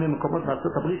 אחד ממקומות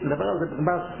בארצות הברית, נדבר על זה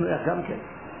בגמר סנויח גם כן,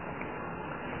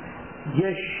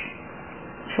 יש,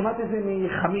 שמעתי את זה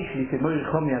מחמיש לי, כמו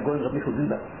ירחומי, הגוין רבי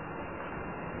חוזינבר,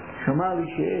 שמע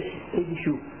לי שיש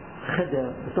איזשהו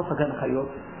חדר בתוך הגן החיות,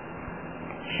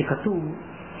 שכתוב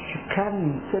שכאן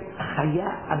נמצאת החיה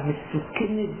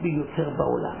המסוכנת ביותר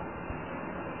בעולם.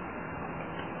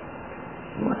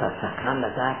 אם אתה סקרן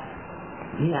לדעת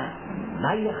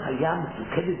מהי החיה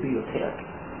המסוכנת ביותר,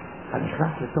 אתה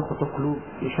נכנס לתוך אותו כלוב,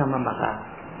 יש שם מראה,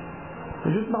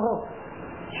 פשוט מראות,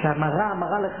 שהמראה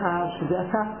אמרה לך שזה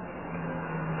אתה.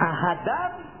 האדם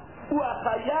הוא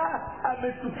החיה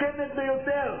המסוכנת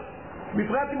ביותר,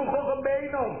 בפרט אם הוא חוכם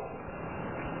בעינו.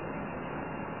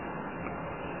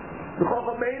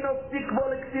 וחוכמנו תקבו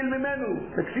לקציל ממנו.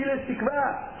 לקציל יש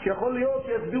תקווה, שיכול להיות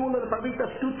שיסבירו לו לפעמים את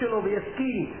השטות שלו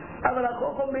ויסכים, אבל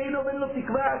החוכמנו אין לו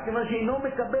תקווה, כיוון שאינו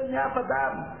מקבל מאף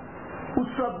אדם. הוא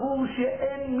סבור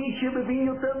שאין מי שמבין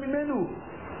יותר ממנו.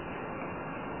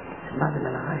 מה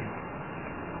וללרעי?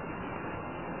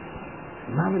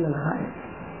 מה וללרעי?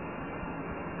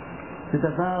 זה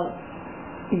דבר,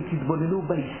 אם תתבוננו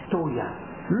בהיסטוריה,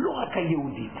 לא רק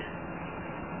היהודית,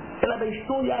 אלא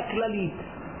בהיסטוריה הכללית,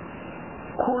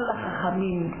 כל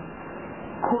החכמים,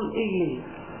 כל אלה,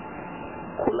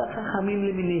 כל החכמים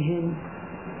למיניהם,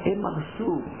 הם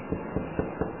הרסו,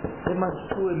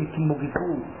 הם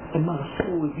התמוגגו, הם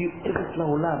הרסו, הביאו ארץ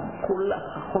לעולם, כל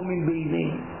החכמים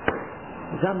בעיניהם,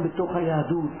 גם בתוך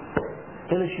היהדות,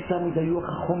 אלה שתמיד היו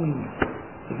החכמים,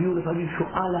 הביאו לפעמים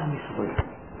שואה לעם ישראל.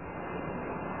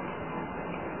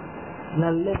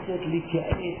 ללכת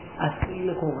להתייעץ, עשי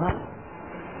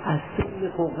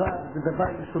לכאורה, זה דבר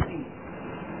יסודי.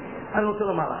 אני רוצה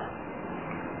לומר לך,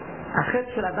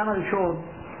 החטא של האדם הראשון,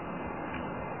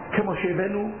 כמו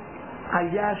שהבאנו,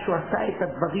 היה שהוא עשה את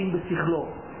הדברים בשכלו,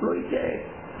 לא התייעץ.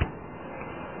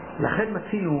 לכן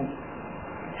מצינו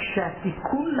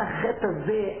שהתיקון לחטא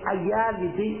הזה היה על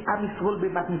ידי עם ישראל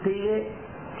במתנתרא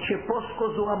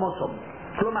שפוסקו זו המוסום.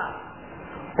 כלומר,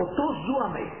 אותו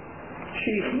זוהמה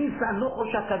שהכניס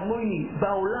הנחש הקדמוני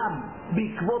בעולם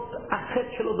בעקבות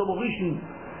החטא שלו דמורישני,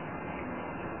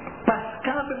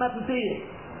 פסקה במתנתרא.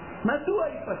 מדוע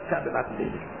היא פסקה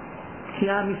במתנתרא? כי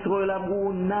עם ישראל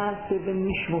אמרו נעשה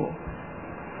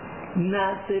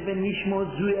ונשמע,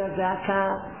 זוהי הזעקה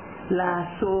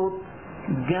לעשות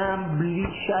גם בלי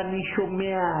שאני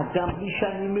שומע, גם בלי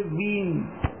שאני מבין,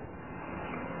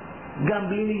 גם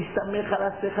בלי להסתמך על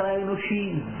השכל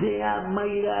האנושי. זה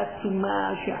המעילה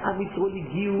העצומה שעם ישראל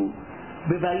הגיעו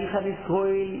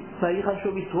ויחן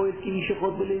שום ישראל כי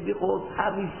נשכות ולזכות.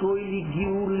 עם ישראל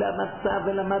הגיעו למצב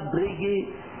ולמדרגה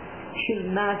של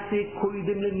נעשה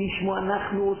קודם לנשמע.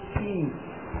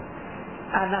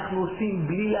 אנחנו עושים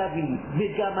בלי להבין,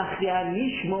 וגם אחרי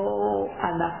הנשמע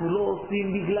אנחנו לא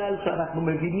עושים בגלל שאנחנו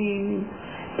מבינים,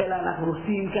 אלא אנחנו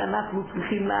עושים כי אנחנו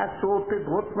צריכים לעשות את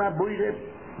רוצנה בוירב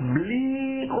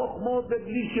בלי חוכמות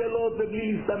ובלי שאלות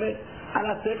ובלי להסתמך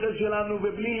על השכל שלנו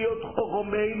ובלי להיות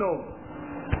חוכמנו.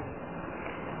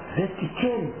 זה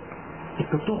תיקן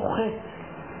את אותו חטא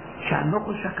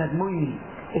שהנחש הקדמוני,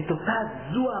 את אותה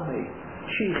זוהמה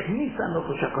שהכניס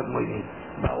הנחש הקדמוני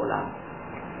בעולם,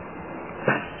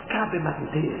 פסקה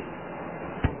במתנתרא.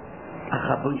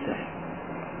 רבותיי,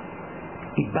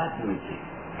 איבדנו את זה.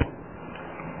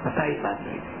 מתי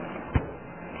איבדנו את זה?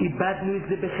 איבדנו את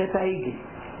זה בחטא העגל.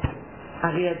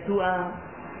 הרי ידוע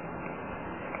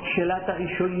שאלת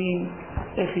הראשונים,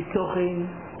 איך יתוכן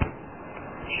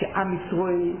שעם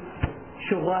ישראל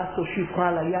שרואה עשו שפחה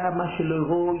על הים, מה שלא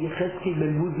יראו יחזקאל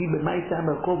בן בוזי במייסה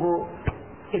המרכובו,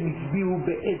 הם הצביעו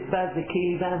באצבע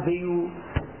זקנה והיו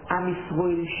עם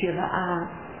ישראל שראה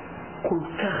כל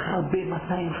כך הרבה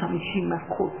 250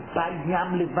 מכות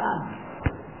בים לבד.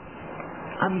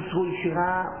 עם ישראל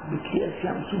שראה בקריאת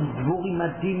ים סוג דבורים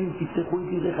מדהימים, תפתחו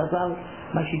את זה חז"ל,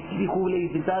 מה שהצליחו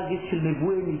לדרגת של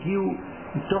נבואה, הם הגיעו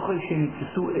מתוך שהם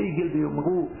נתפסו עגל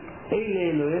ויאמרו אלה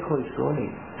אלוהיך ישראל.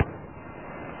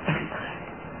 איך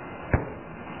יתכן?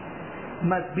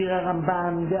 מסביר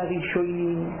הרמב"ן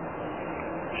והראשונים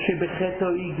שבחטא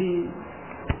העגל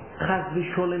חס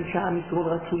ושולם שעם ישראל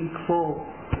רצו לכפור,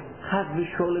 חס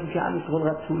ושולם שעם ישראל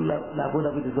רצו לעבוד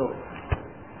עבודה זו.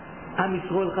 עם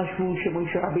ישראל חשבו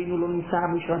שמשה רבינו לא נמצא,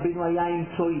 משה רבינו היה עם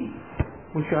צוי,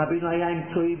 משה רבינו היה עם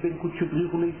צוי בין קודשו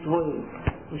בריחו לישראל.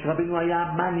 משה רבינו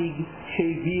היה מנהיג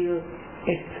שהעביר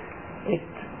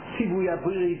את ציווי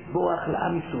הברית בוח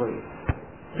לעם ישראל,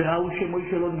 וראו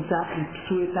שמשה לא נמצא,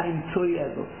 חיפשו את האמצוי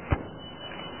הזאת,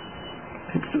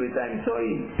 חיפשו את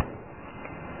האמצוי.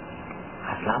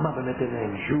 אז למה באמת הם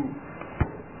נענשו?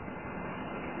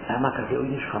 למה כזה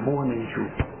עונש חמור הם נענשו?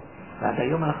 ועד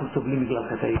היום אנחנו סובלים בגלל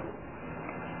חטאים,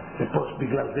 ופוס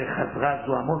בגלל זה חזרה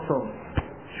זו המוסום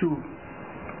שוב,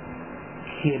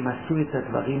 כי הם עשו את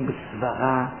הדברים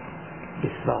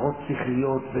בסברות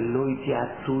שכליות ולא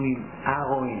התייעצו עם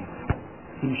אהרון,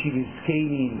 עם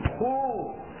זקנים.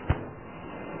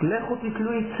 לכו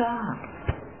תתלו עצה,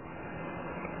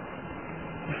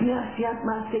 לפני עשיית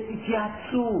מעשה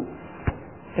תתייעצו.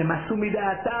 הם עשו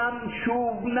מדעתם,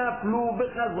 שוב נפלו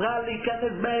וחזרה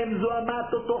להיכנס בהם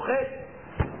זוהמת אותו חטא.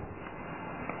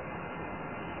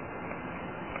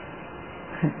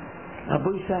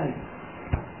 רבו ישראל,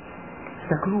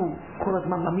 תסתכלו כל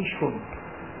הזמן במשכון,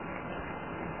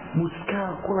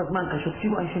 מוזכר כל הזמן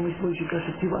כשציבו השם יש מוישה,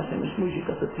 כשציבו השם יש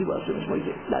מוישה, כשציבו השם יש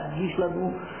מוישה, להדגיש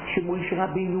לנו שמוישה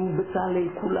רבינו ובצלאל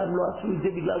כולם לא עשו את זה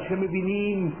בגלל שהם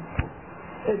מבינים,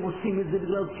 הם עושים את זה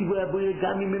בגלל ציווי הבורא,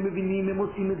 גם אם הם מבינים, הם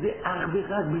עושים את זה אך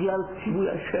ורק בגלל ציווי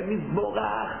השם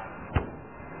יתברך,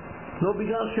 לא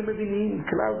בגלל שהם מבינים.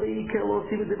 כלל ועיקר לא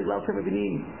עושים את זה בגלל שהם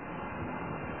מבינים.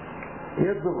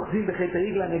 יש זוכרים בחטא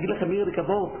העגל, אני אגיד לכם מיר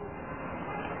לכבוד,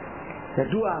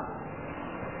 ידוע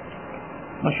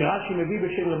מה שרש"י מביא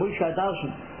בשם רבי משה הדרשן,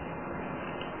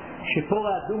 שפור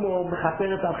האדומו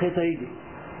מכפרת על חטא העגל.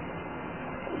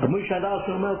 רבי משה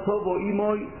הדרשן אומר, טוב או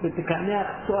אימוי ותקנח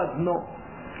צועד בנו.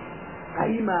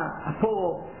 האמא,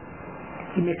 הפורו,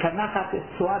 היא מקנחת את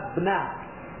צועד בנה,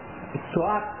 את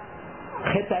צועד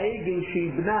חטא העגל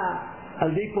שהיא בנה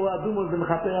על ידי פור האדומו, זה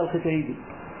מכפר על חטא העגל.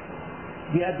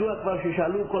 וידוע כבר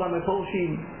ששאלו כל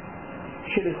המפורשים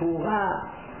שלכאורה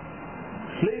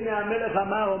שלמה המלך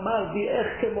אמר בי איך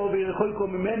כמו וירחוקו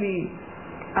ממני,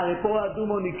 הרי פור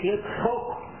האדומו נקראת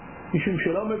חוק משום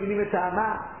שלא מבינים את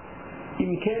טעמה.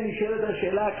 אם כן נשאלת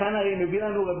השאלה, כאן הרי מביא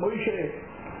לנו רב מוישה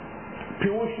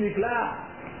פירוש נפלא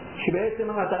שבעצם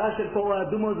המטרה של פור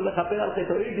האדומו זה לכפר על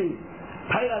חטא העגל.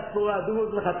 פיירת פור האדומו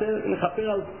זה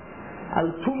לכפר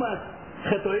על תומת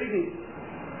חטא העגל.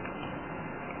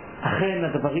 אכן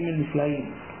הדברים הם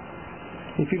נפלאים.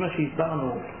 לפי מה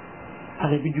שהסברנו,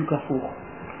 הרי בדיוק הפוך.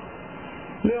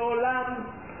 לעולם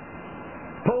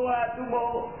פור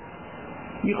האדומו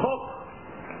יחוק.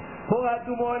 פור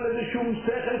האדומו אין לזה שום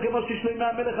שכל, כמו ששלמה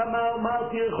המלך אמר,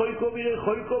 אמרתי איך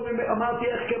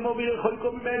כמו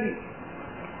וירחוקו ממני.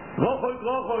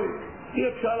 רוחוי. אי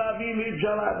אפשר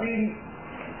להבין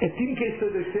את תינקסו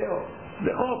דשאו.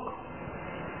 זה חוק.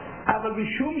 אבל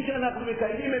משום שאנחנו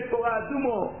מקיימים את פור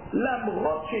האדומו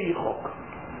למרות שהיא חוק,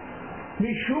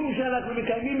 משום שאנחנו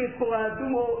מקיימים את פור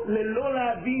האדומו ללא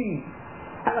להבין,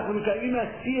 אנחנו מקיימים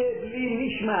עשייה בלי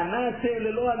נשמע, נעשה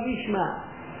ללא הנשמע,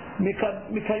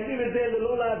 מקיימים את זה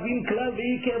ללא להבין כלל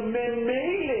ועיקר,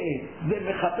 ממילא זה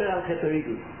מכפר על חטא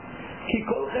העגל. כי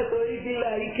כל חטא העגל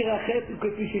העיקר החטא,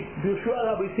 כפי שדרשו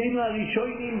רבותינו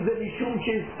הראשונים, זה משום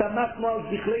שהסתמכנו על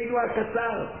שכלנו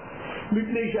הקצר,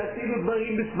 מפני שעשינו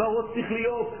דברים בסברות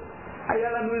שכליות.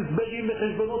 היה לנו הסברים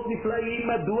וחשבונות נפלאים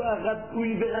מדוע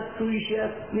רצוי ורצוי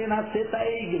שנעשה את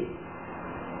העגל,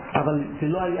 אבל זה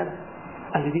לא היה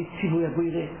על ידי ציווי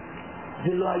הבורא,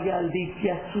 זה לא היה על ידי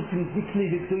התייעצות עם זקני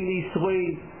וגדולי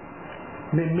ישראל,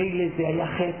 ממילא זה היה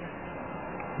חטא.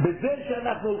 בזה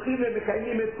שאנחנו הולכים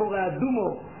ומקיימים את פור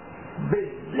האדומו,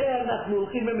 בזה אנחנו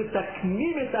הולכים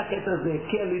ומתקנים את החטא הזה,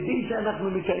 כי על ידי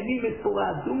שאנחנו מקיימים את פור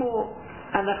האדומו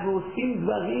אנחנו עושים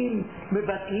דברים,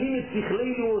 מבטלים את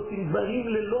שכלנו, עושים דברים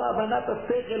ללא הבנת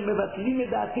השכל, מבטלים את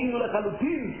דעתנו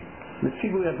לחלוטין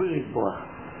לציווי הבורא יתברך.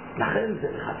 לכן זה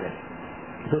לכפר.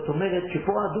 זאת אומרת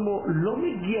שפור האדומו לא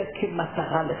מגיע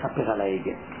כמטרה לכפר על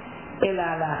העגל, אלא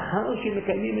לאחר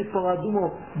שמקיימים את פור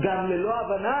האדומו גם ללא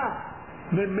הבנה,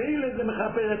 ומילא זה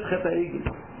מכפר את חטא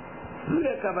העגל. זוהי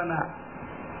הכוונה.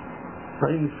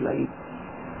 דברים נפלאים.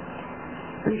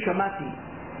 אני שמעתי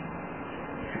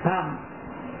פעם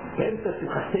באמצע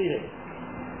שמחת תורה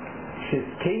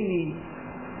שזקני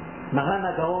מרן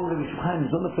הגאון רבי שמעון חיים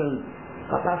זוננפלד,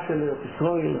 רבה של ארץ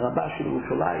ישראל, רבה של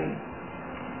ירושלים,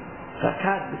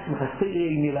 רקד בשמחת תורה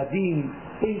עם ילדים,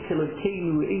 אין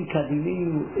כאלוהינו, אין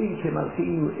כדיננו, אין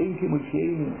כמלכנו, אין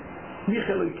כמושיענו, מי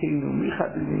כאלוהינו, מי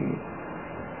כדיננו.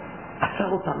 עצר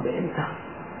אותם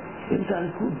באמצע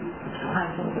הניקוד, רבי שמעון חיים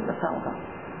זוננפלד עצר אותם.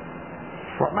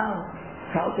 הוא אמר,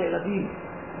 שאל את הילדים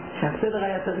שהסדר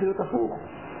היה צריך להיות הפוך.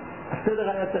 הסדר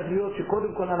היה צריך להיות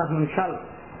שקודם כל אנחנו נשאל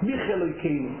מי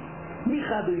כאלוהינו, מי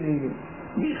כדיננו,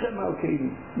 מי כמלכנו,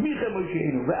 מי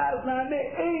כמושיענו, ואז נענה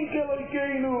אין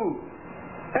כאלוהינו,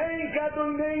 אין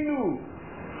כדיננו.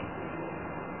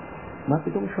 מה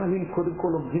פתאום שואלים קודם כל,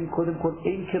 אומרים קודם כל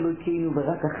אין כאלוהינו,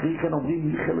 ורק אחרי כן אומרים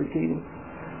מי כאלוהינו?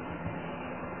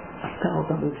 עשתה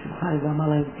אותם ברבי שמעון חיים ואמר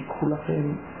להם, תיקחו לכם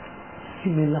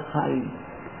סימן לחיים,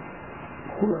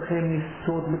 תיקחו לכם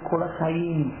יסוד לכל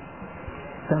החיים.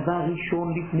 דבר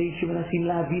ראשון, לפני שמנסים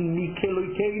להבין מי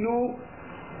כאלוהינו,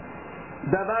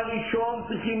 דבר ראשון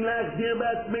צריכים להסביר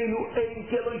בעצמנו אין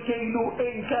כאלוהינו,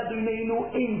 אין כדיננו,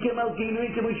 אין כמלכנו,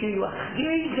 אין כמושיענו.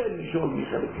 אחרי כן לשאול מי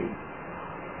כאלוהינו,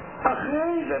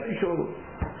 אחרי כן לשאול,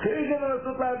 אחרי כן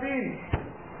לנסות להבין.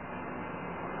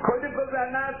 קודם כל זה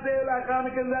הנעשה, לאחר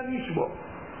מכן זה הנשמע.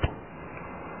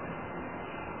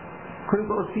 קודם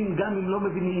כל עושים גם אם לא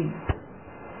מבינים,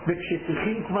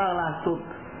 וכשצריכים כבר לעשות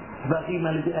דברים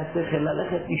על ידי השכל,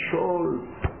 ללכת לשאול,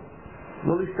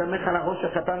 לא להסתמך על הראש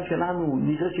הקטן שלנו.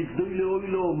 נראה שגדוי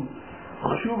לאוילום,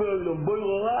 חשוב לאוילום,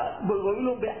 בוי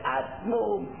רוילום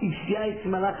בעצמו ישיה את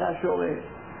מלאך השורש.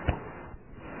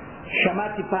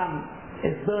 שמעתי פעם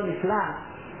הסבר נפלא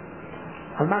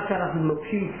על מה שאנחנו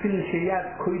לובשים תפילין של יד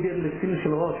קודם לתפילין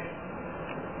של ראש.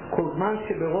 כל זמן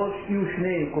שבראש יהיו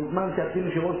שני, כל זמן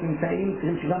שהתפילה של ראש נמצאים,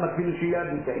 צריכים שגם התפילה של יד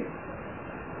נמצאים.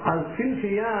 על תפילה של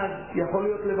יד יכול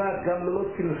להיות לבד, גם ללא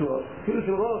תפילה של ראש. תפילה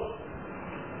של ראש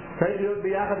צריך להיות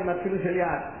ביחד עם התפילה של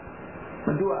יד.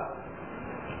 מדוע?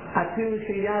 התפילה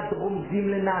של יד רומזים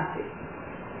לנעשה.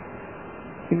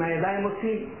 עם הידיים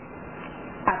עושים.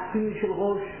 התפילה של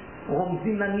ראש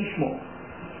רומזים לנשמו.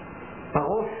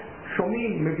 בראש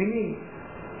שומעים, מבינים.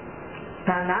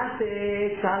 תנעשה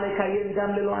אפשר לקיים גם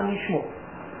ללא הנשמו.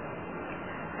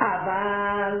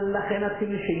 אבל לכן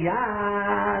התפילה של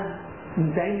יד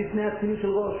נמצאים לפני התפילה של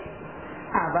ראש.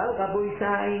 אבל רבו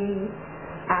ישראל,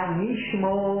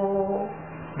 הנשמו,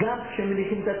 גם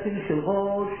כשמניחים את התפילה של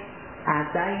ראש,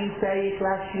 עדיין צריך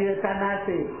להשאיר את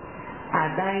הנעשה.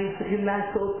 עדיין צריכים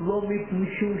לעשות לא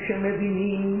משום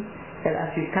שמבינים, אלא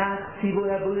שכך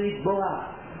ציווי הברית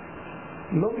בורח.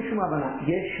 לא משום הבנה.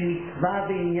 יש מצווה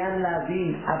ועניין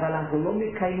להבין, אבל אנחנו לא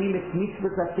מקיימים את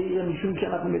מצוות התורה משום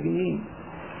שאנחנו מבינים.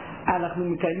 אנחנו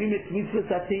מקיימים את מצוות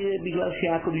התורה בגלל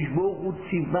שהקדוש ברוך הוא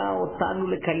ציווה אותנו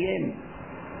לקיים.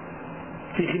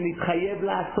 צריכים להתחייב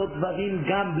לעשות דברים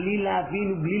גם בלי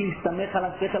להבין ובלי להסתמך על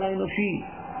השכל האנושי.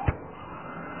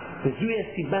 וזוהי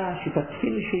הסיבה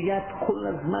שבתפילה של יד כל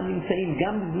הזמן נמצאים,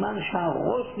 גם בזמן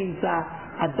שהראש נמצא,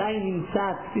 עדיין נמצא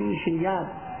התפילה של יד.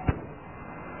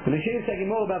 ולשם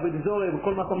שהגימור בעבודת זוהר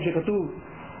בכל מקום שכתוב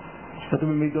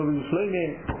במי דוד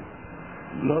ושלוימה,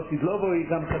 לא תדלובוי,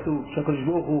 גם כתוב שהקדוש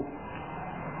ברוך הוא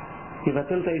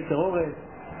יבטל את היצר אורץ,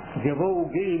 אז יבואו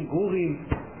גרים גרורים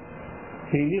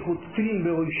והניחו תפילין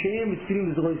בראשיהם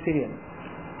ותפילין בזרועיהם.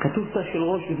 כתוב תא של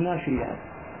ראש לבנה של יד,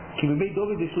 כי במי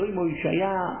דוד ושלוימה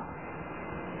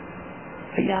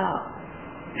היה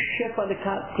שפע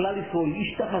לכלל ישראל,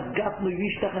 ישתחס גפנוי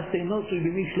וישתחס תאנוסוי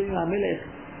במי שלוימה המלך.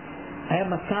 היה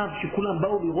מצב שכולם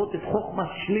באו לראות את חוכמה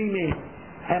שלמה,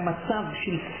 היה מצב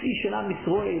של שיא של עם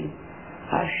ישראל,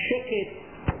 היה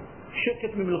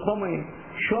שקט ממלחמה,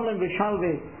 שולם ושלווה,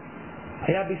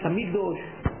 היה ביס המקדוש.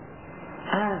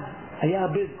 אז היה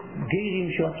הרבה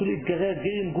גרים שרצו להתגרר,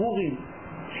 גרים גרורים,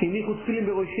 שהניחו תפילין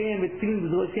בראשיהם ותפילין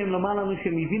בזרועיהם, לומר לנו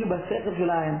שהם הבינו בשכל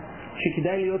שלהם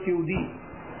שכדאי להיות יהודי.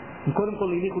 קודם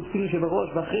כל הניחו תפילין שבראש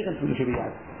ואחרי כן תפילין שביד.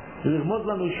 זה לרמוז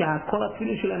לנו שכל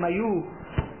התפילין שלהם היו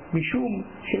משום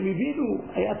שהם הבינו,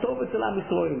 היה טוב אצל עם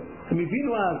ישראל. הם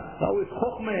הבינו אז, ראו את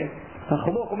חוכמה,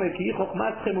 החוכמה אומר, כי היא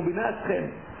חוכמתכם ובינתכם,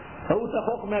 ראו את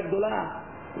החוכמה הגדולה.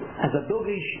 אז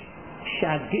הדורש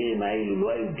שהגרים האלו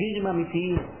לא היו גרים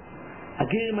אמיתיים.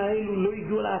 הגרים האלו לא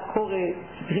הגיעו להקורא,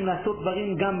 שצריכים לעשות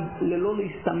דברים גם ללא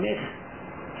להסתמך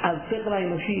על שכל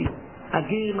האנושי.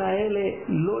 הגרים האלה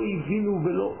לא הבינו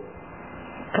ולא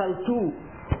קלטו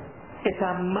את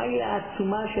המיילה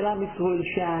העצומה של עם ישראל,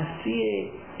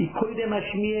 שהעשייה היא קודם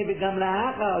השמיעה וגם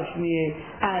לאחר השמיעה.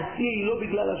 העשייה היא לא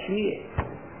בגלל השמיעה.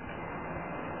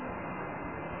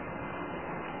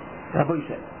 רבו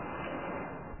ישראל,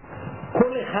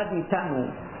 כל אחד מאיתנו,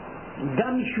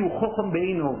 גם מישהו חוכם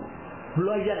בעינו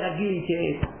ולא היה רגיל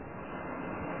כעת,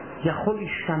 יכול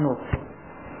להשתנות.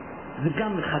 זה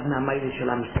גם אחד מהמיילה של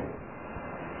עם ישראל.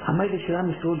 המיילה של עם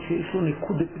ישראל שיש לו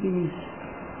נקודה פנימית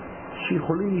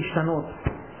שיכולים להשתנות.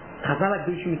 חז"ל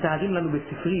הקדושים מתארים לנו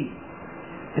בספרי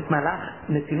את מהלך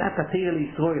נתינת התורה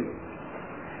לישראל.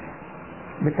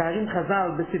 מתארים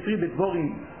חז"ל בספרי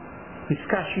בדבורים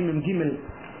פסקה שמ"ג,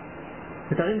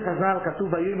 מתארים חז"ל,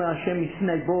 כתוב ויאמר השם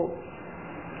מסיני בו,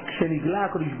 כשנגלה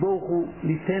הקדוש ברוך הוא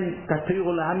ליתן את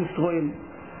התורה לעם ישראל,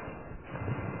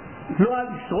 לא על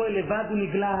ישראל לבד הוא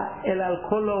נגלה אלא על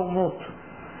כל האומות.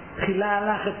 תחילה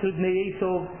הלך אצל בני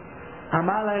יעקב,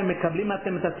 אמר להם מקבלים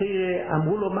אתם את התורה,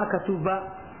 אמרו לו מה כתוב בה,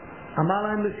 אמר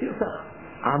להם לשירתך.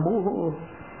 אמרו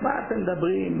מה אתם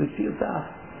מדברים לשירתך,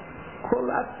 כל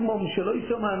עצמם שלא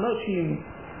ישמע אנושים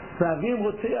ואביהם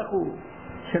רוצחו,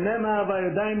 שנאמר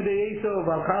וידיים בני יעקב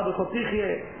והלכה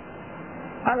בחותיכיה.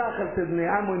 הלך אצל בני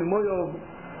עמון ומויוב,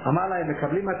 אמר להם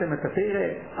מקבלים אתם את התורה,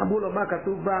 אמרו לו מה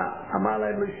כתוב בה, אמר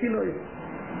להם לא שינוי,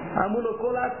 אמרו לו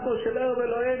כל עצמו שלא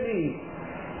ולאמי,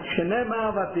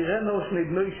 שנאמר ותראינו שני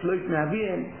בני שלוש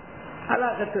מאביהם.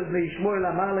 הלך אצל בני שמואל,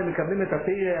 אמר להם מקבלים את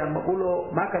התורה, אמרו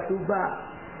לו מה כתוב בה,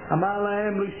 אמר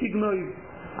להם לא שיגנוי,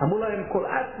 אמרו להם כל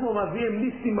עצמו מאביהם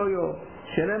ניסימויו,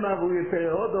 שנאמר והוא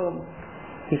יפר אודום.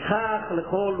 וכך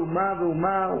לכל אומה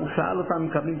ואומה הוא שאל אותם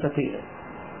מקבלים את התורה.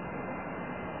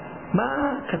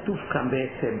 מה כתוב כאן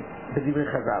בעצם בדברי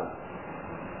חז"ל?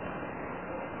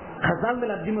 חז"ל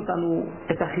מלמדים אותנו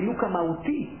את החילוק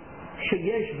המהותי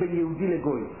שיש בין יהודי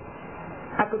לגוי.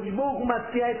 הקדוש ברוך הוא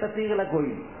מציע את התורה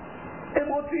לגוי, הם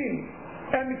רוצים,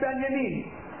 הם מתעניינים,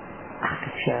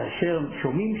 כאשר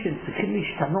שומעים שהם צריכים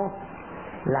להשתנות,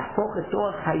 להפוך את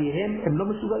אורח חייהם, הם לא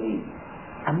מסוגלים.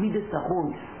 עמיד את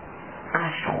החוץ,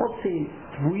 השחוצה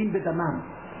טבועים בדמם,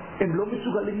 הם לא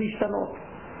מסוגלים להשתנות.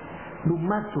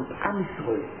 לעומת זאת, עם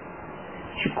ישראל,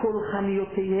 שכל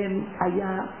חניותיהם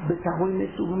היה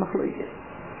בתרומת ובמחלוקת,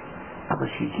 אבל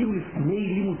שהגיעו לפני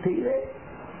לימוד תורה,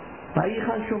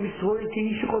 ויחן שם ישראל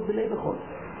כאיש אחד בלב אחד.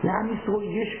 לעם ישראל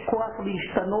יש כוח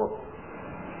להשתנות,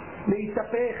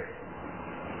 להתהפך.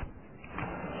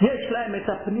 יש להם את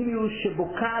הפנימיות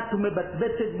שבוקעת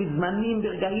ומבצבצת בזמנים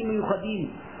ברגעים מיוחדים.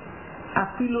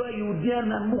 אפילו היהודי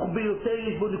הנמוך ביותר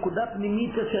יש בו נקודה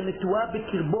פנימית אשר נטועה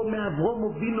בקרבו מאברהם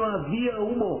אבינו אבי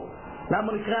האומו.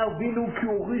 למה נקרא אבינו? כי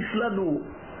הוא הוריש לנו,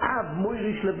 אב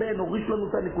מויריש לבן, הוריש לנו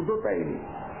את הנקודות האלה.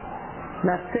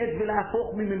 לצאת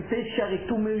ולהפוך מממצא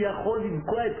שרתום הוא יכול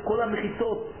לבקוע את כל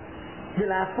המחיצות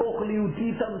ולהפוך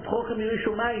ליהודי תמתחוכם ירא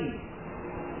שמיים.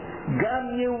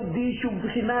 גם יהודי שהוא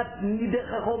בחינת נידח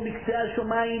חכם מקצה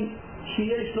השמיים,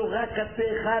 שיש לו רק קצה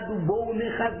אחד ובואו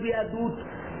נחד ביהדות,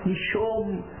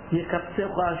 נשום יקבצך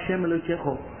השם אלוהיך,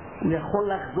 הוא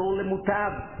יכול לחזור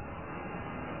למוטב.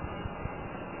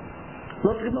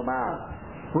 לא צריכים לומר,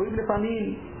 רואים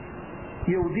לפעמים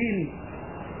יהודים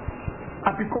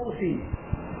אפיקורסים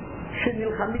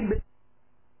שנלחמים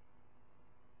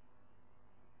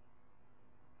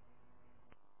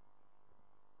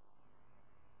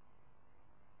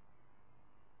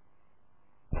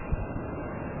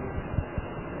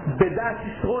בדעת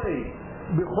ישראל,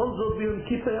 בכל זאת ביום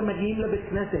כיפר הם מגיעים לבית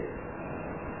כנסת.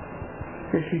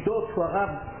 יש עידות שהוא הרב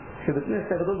שבית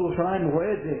כנסת הגדול בירושלים, הוא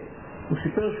רואה את זה, הוא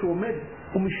סיפר שהוא עומד,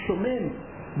 הוא משתומם,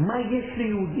 מה יש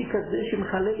ליהודי כזה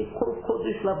שמחלל כל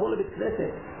קודש לבוא לבית כנסת?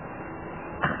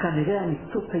 אך כנראה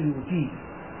הניצוץ היהודי,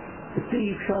 את זה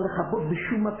אי אפשר לחבות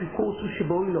בשום אפיקורסוס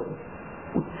שבאוי לו,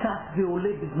 הוא צף ועולה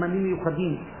בזמנים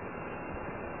מיוחדים.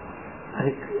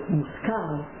 הרי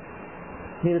מוזכר,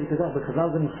 נראה כזה, בחז"ל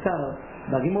זה מוזכר,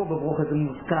 בגימור בברוך זה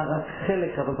מוזכר רק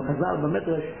חלק, אבל בחז"ל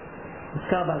במדרש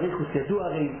מוזכר באריכוס, ידוע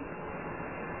הרי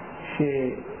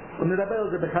שנדבר על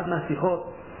זה באחד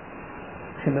מהשיחות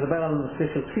שמדבר על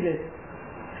הנושא של תפילת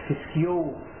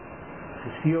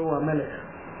חזקיהו המלך.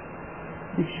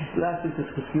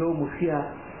 חזקיהו מופיע,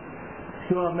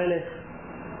 חזקיהו המלך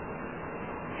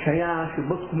שהיה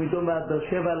שבוסקו מדום ועד באר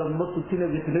שבע על המוצו צילה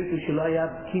ותינויטו שלא היה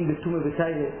בקין בתומה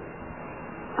ותיירה.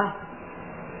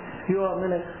 חזקיהו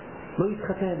המלך לא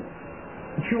התחתן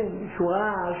משום שהוא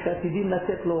ראה שעתידים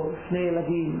לתת לו שני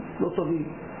ילדים לא טובים.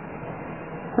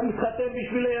 הוא מתחתן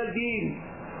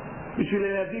בשביל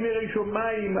הילדים ירא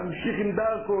שמיים, ממשיך עם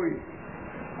דרכוי,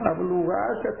 אבל הוא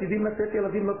ראה שעתידים לתת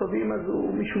ילדים לא טובים, אז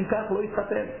הוא משום כך לא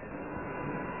התחתן.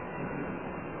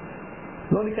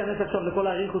 לא ניכנס עכשיו לכל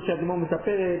האריכות שהגימור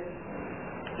מספרת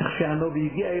איך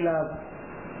שהנביא הגיע אליו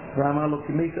ואמר לו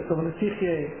כי מי טוב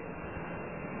נציחיה,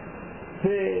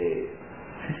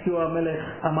 וחזקיהו המלך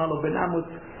אמר לו בן עמוס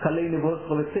כלי נבואות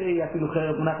חובצי אפילו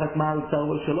חרב מונחת מעל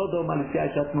צרבו של אודו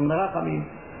מליציה שעת מרחמים.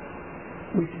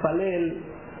 הוא התפלל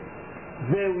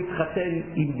והוא התחתן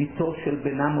עם ביתו של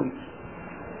בן עמוס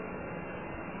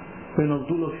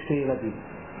ונולדו לו שתי ילדים.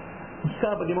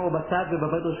 מוזכר בגימור בצד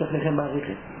ובמדרש אחריכם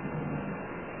בעריכת.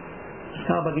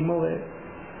 מוזכר בגימור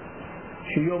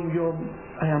שיום יום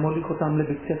היה מוליך אותם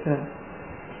לבית ספר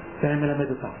והיה מלמד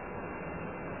אותם.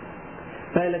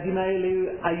 והילדים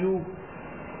האלה היו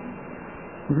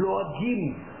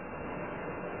לועגים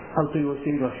על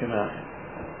תוירותינו השם רחם.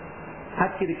 עד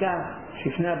כדי כך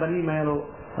ששני הבנים היה לו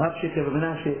רב שקר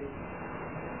ומנשה,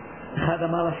 אחד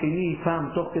אמר לשני פעם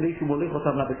תוך כדי שהוא מוליך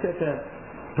אותם לבית ספר,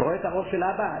 אתה רואה את הראש של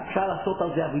אבא? אפשר לעשות על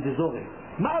זה אבידזורי.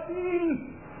 מה אביל?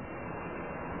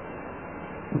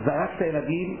 זרק את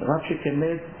הילדים, רב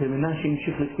שכמד ומנשה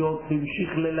המשיך לחיות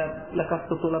והמשיך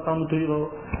לקחת אותו לפעם תוירו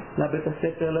לבית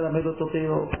הספר ללמד אותו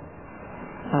תוירו.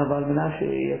 אבל מנשה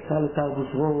יצא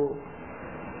לתרבוזרו,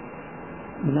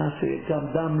 מנשה גם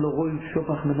דם לא רואה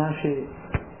שופח,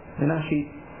 מנשה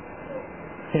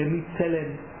העמיד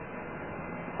צלם.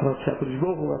 אבל כשהקדוש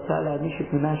ברוך הוא רצה להעניש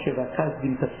את מנשה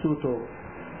והכסדים תפסו אותו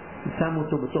ושמו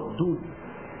אותו בתוך דוד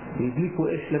והדליקו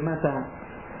אש למטה,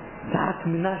 דעת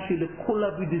מנשה לכל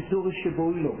אבידזורי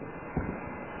שבאוי לו,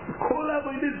 כל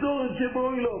אבידזורי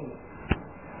שבאוי לו,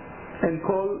 אין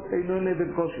כל אינו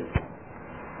נבן כושר.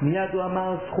 מיד הוא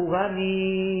אמר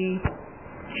זכורני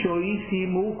שאויסי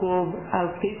מורכב על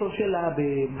כתפו של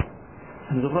אבא.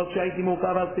 אני זוכר כשהייתי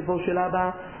מורכב על כתפו של אבא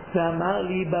ואמר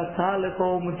לי בשר לך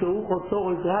ומצאוך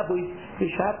צור רבוי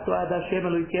ושבתו עד השם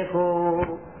אלוהיכך.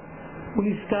 הוא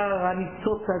נזכר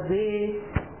הניצוץ הזה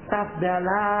צף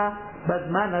בעלה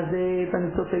בזמן הזה את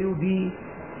הניצוץ היהודי,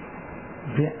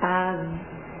 ואז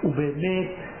הוא באמת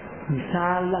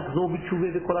ניסה לחזור בתשובה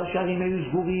וכל השערים היו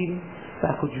סגורים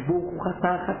והקדוש ברוך הוא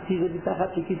חסר חצי רדיפה אחת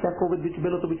שכיסא הכובד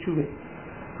וקיבל אותו בתשובה.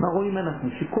 מה רואים אנחנו?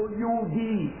 שכל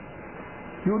יהודי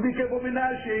יהודי כמו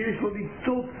מנשה יש לו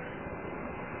ניצוץ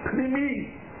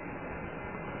פנימי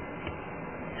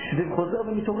שזה חוזר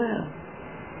ומתעורר,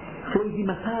 לא יודעים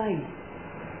מתי.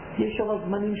 יש אבל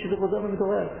זמנים שזה חוזר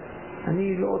ומתעורר.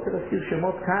 אני לא רוצה להזכיר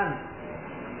שמות כאן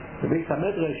בבית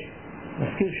המדרש,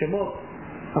 להזכיר שמות,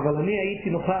 אבל אני הייתי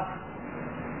נוכח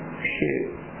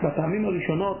שבפעמים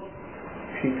הראשונות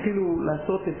שהתחילו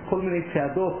לעשות את כל מיני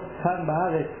צעדות כאן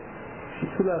בארץ,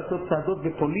 שהתחילו לעשות צעדות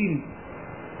בפולין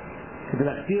כדי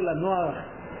להחדיר לנוער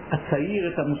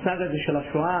הצעיר את המושג הזה של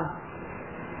השואה,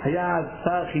 היה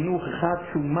שר חינוך אחד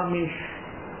שהוא ממש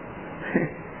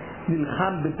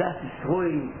נלחם בדת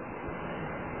ישראל,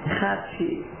 אחד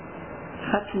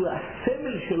שהוא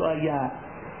הסמל שלו היה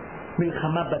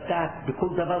מלחמה בדת, בכל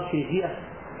דבר שהריח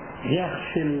ריח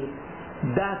של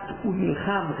דת הוא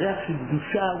נלחם, ריח של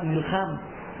קדושה הוא נלחם.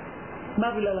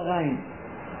 מוביל על הרעים,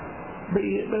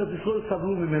 בארץ ישראל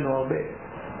סבלו ממנו הרבה,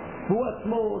 והוא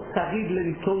עצמו שריד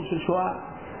לניצול של שואה.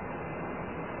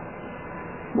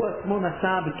 הוא עצמו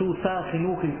נסע בתור שר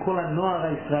החינוך עם כל הנוער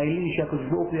הישראלי שהקדוש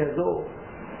ברוך הוא יעזור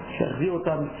שיחזיר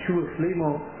אותם תשובה שלמה,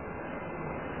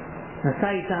 נסע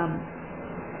איתם,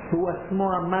 והוא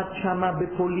עצמו עמד שמה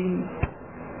בפולין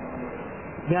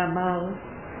ואמר,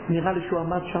 נראה לי שהוא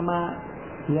עמד שמה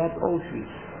ליד אושוויץ,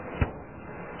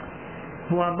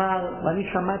 והוא אמר, ואני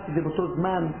שמעתי את זה באותו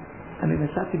זמן, אני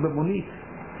נסעתי במונית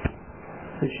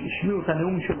והשמיעו את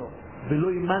הנאום שלו ולא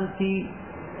האמנתי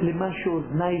למה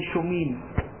שאוזניי שומעים.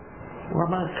 הוא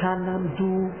אמר, כאן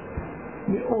עמדו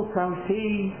מאות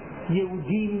אלפי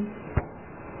יהודים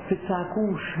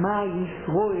וצעקו שמע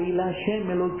ישראל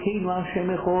השם אלוקינו השם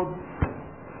אחד.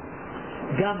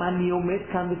 גם אני עומד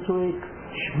כאן וצועק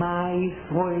שמע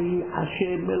ישראל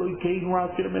השם אלוקינו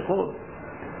השם אחד.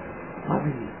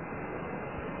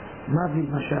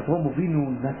 מוביל מה שאברהם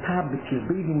אבינו נטע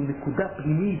בקרבנו נקודה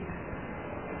פנימית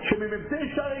שממתי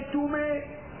שערי תומה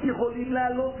יכולים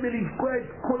לעלות ולבקוע את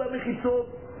כל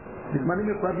המחיצות. בזמנים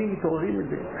מיוחדים מתעוררים את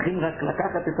זה, צריכים רק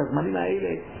לקחת את הזמנים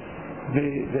האלה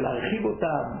ולהרחיב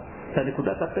אותם, את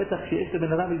נקודת הפתח שיש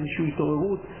לבן אדם איזושהי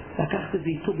התעוררות, לקחת את זה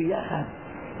איתו ביחד,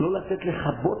 לא לתת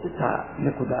לחבות את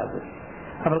הנקודה הזאת.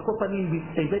 אבל כל פנים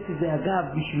הבאתי זה אגב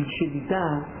בשביל שנדע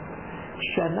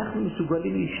שאנחנו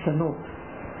מסוגלים להשתנות,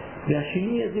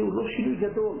 והשינוי הזה הוא לא שינוי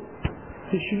גדול,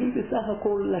 זה שינוי בסך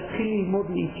הכל להתחיל ללמוד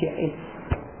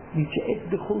להתייעץ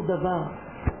בכל דבר,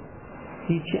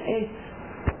 להתייעץ,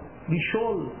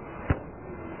 לשאול,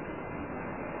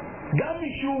 גם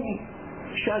משום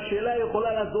שהשאלה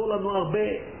יכולה לעזור לנו הרבה,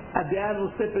 הדעה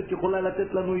הנוספת יכולה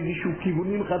לתת לנו איזשהו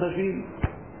כיוונים חדשים,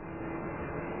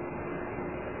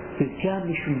 וגם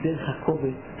משום דרך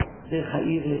הכובד, דרך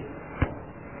העיר,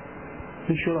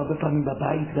 לשאול הרבה פעמים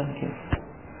בבית גם כן,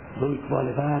 לא לקבוע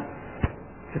לבד.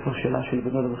 ספר שאלה של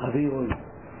בן אדם חביר,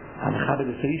 ההנחה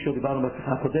בדסאישו, דיברנו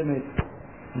בשיחה הקודמת,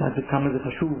 כמה זה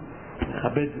חשוב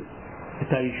לכבד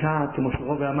את האישה, כמו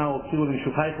שרוב אמר, הוציאו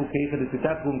לנשוחייכו כאיכא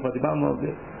דתתקום, כבר דיברנו על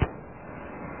זה.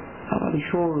 אבל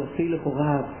לשאול, עשי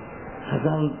לכוריו,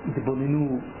 חז"ל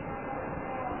התבוננו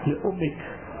לעומק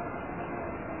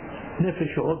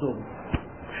נפש האדם,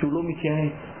 שהוא לא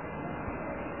מתייעץ,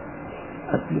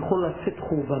 אז יכול לצאת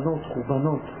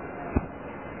חורבנות.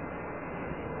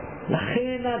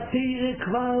 לכן התורה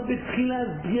כבר בתחילת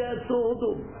בריאת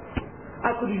האדם,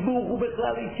 הקדוש ברוך הוא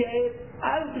בכלל התייעץ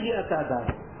על בריאת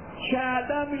האדם,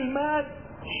 שהאדם ילמד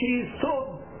שיסוד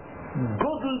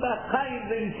גודל בחיים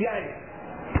זה להתייעץ.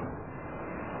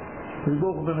 הקדוש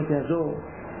ברוך הוא באמת יעזור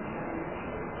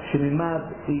שנלמד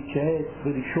להתייעץ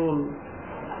ולשאול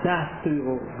דעת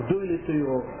תורה, גדול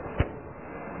תורה,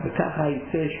 וככה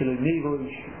יצא שלא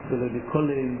ניבוש ולא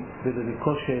נקולם ולא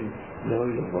נקושל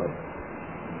לאוי לבוי.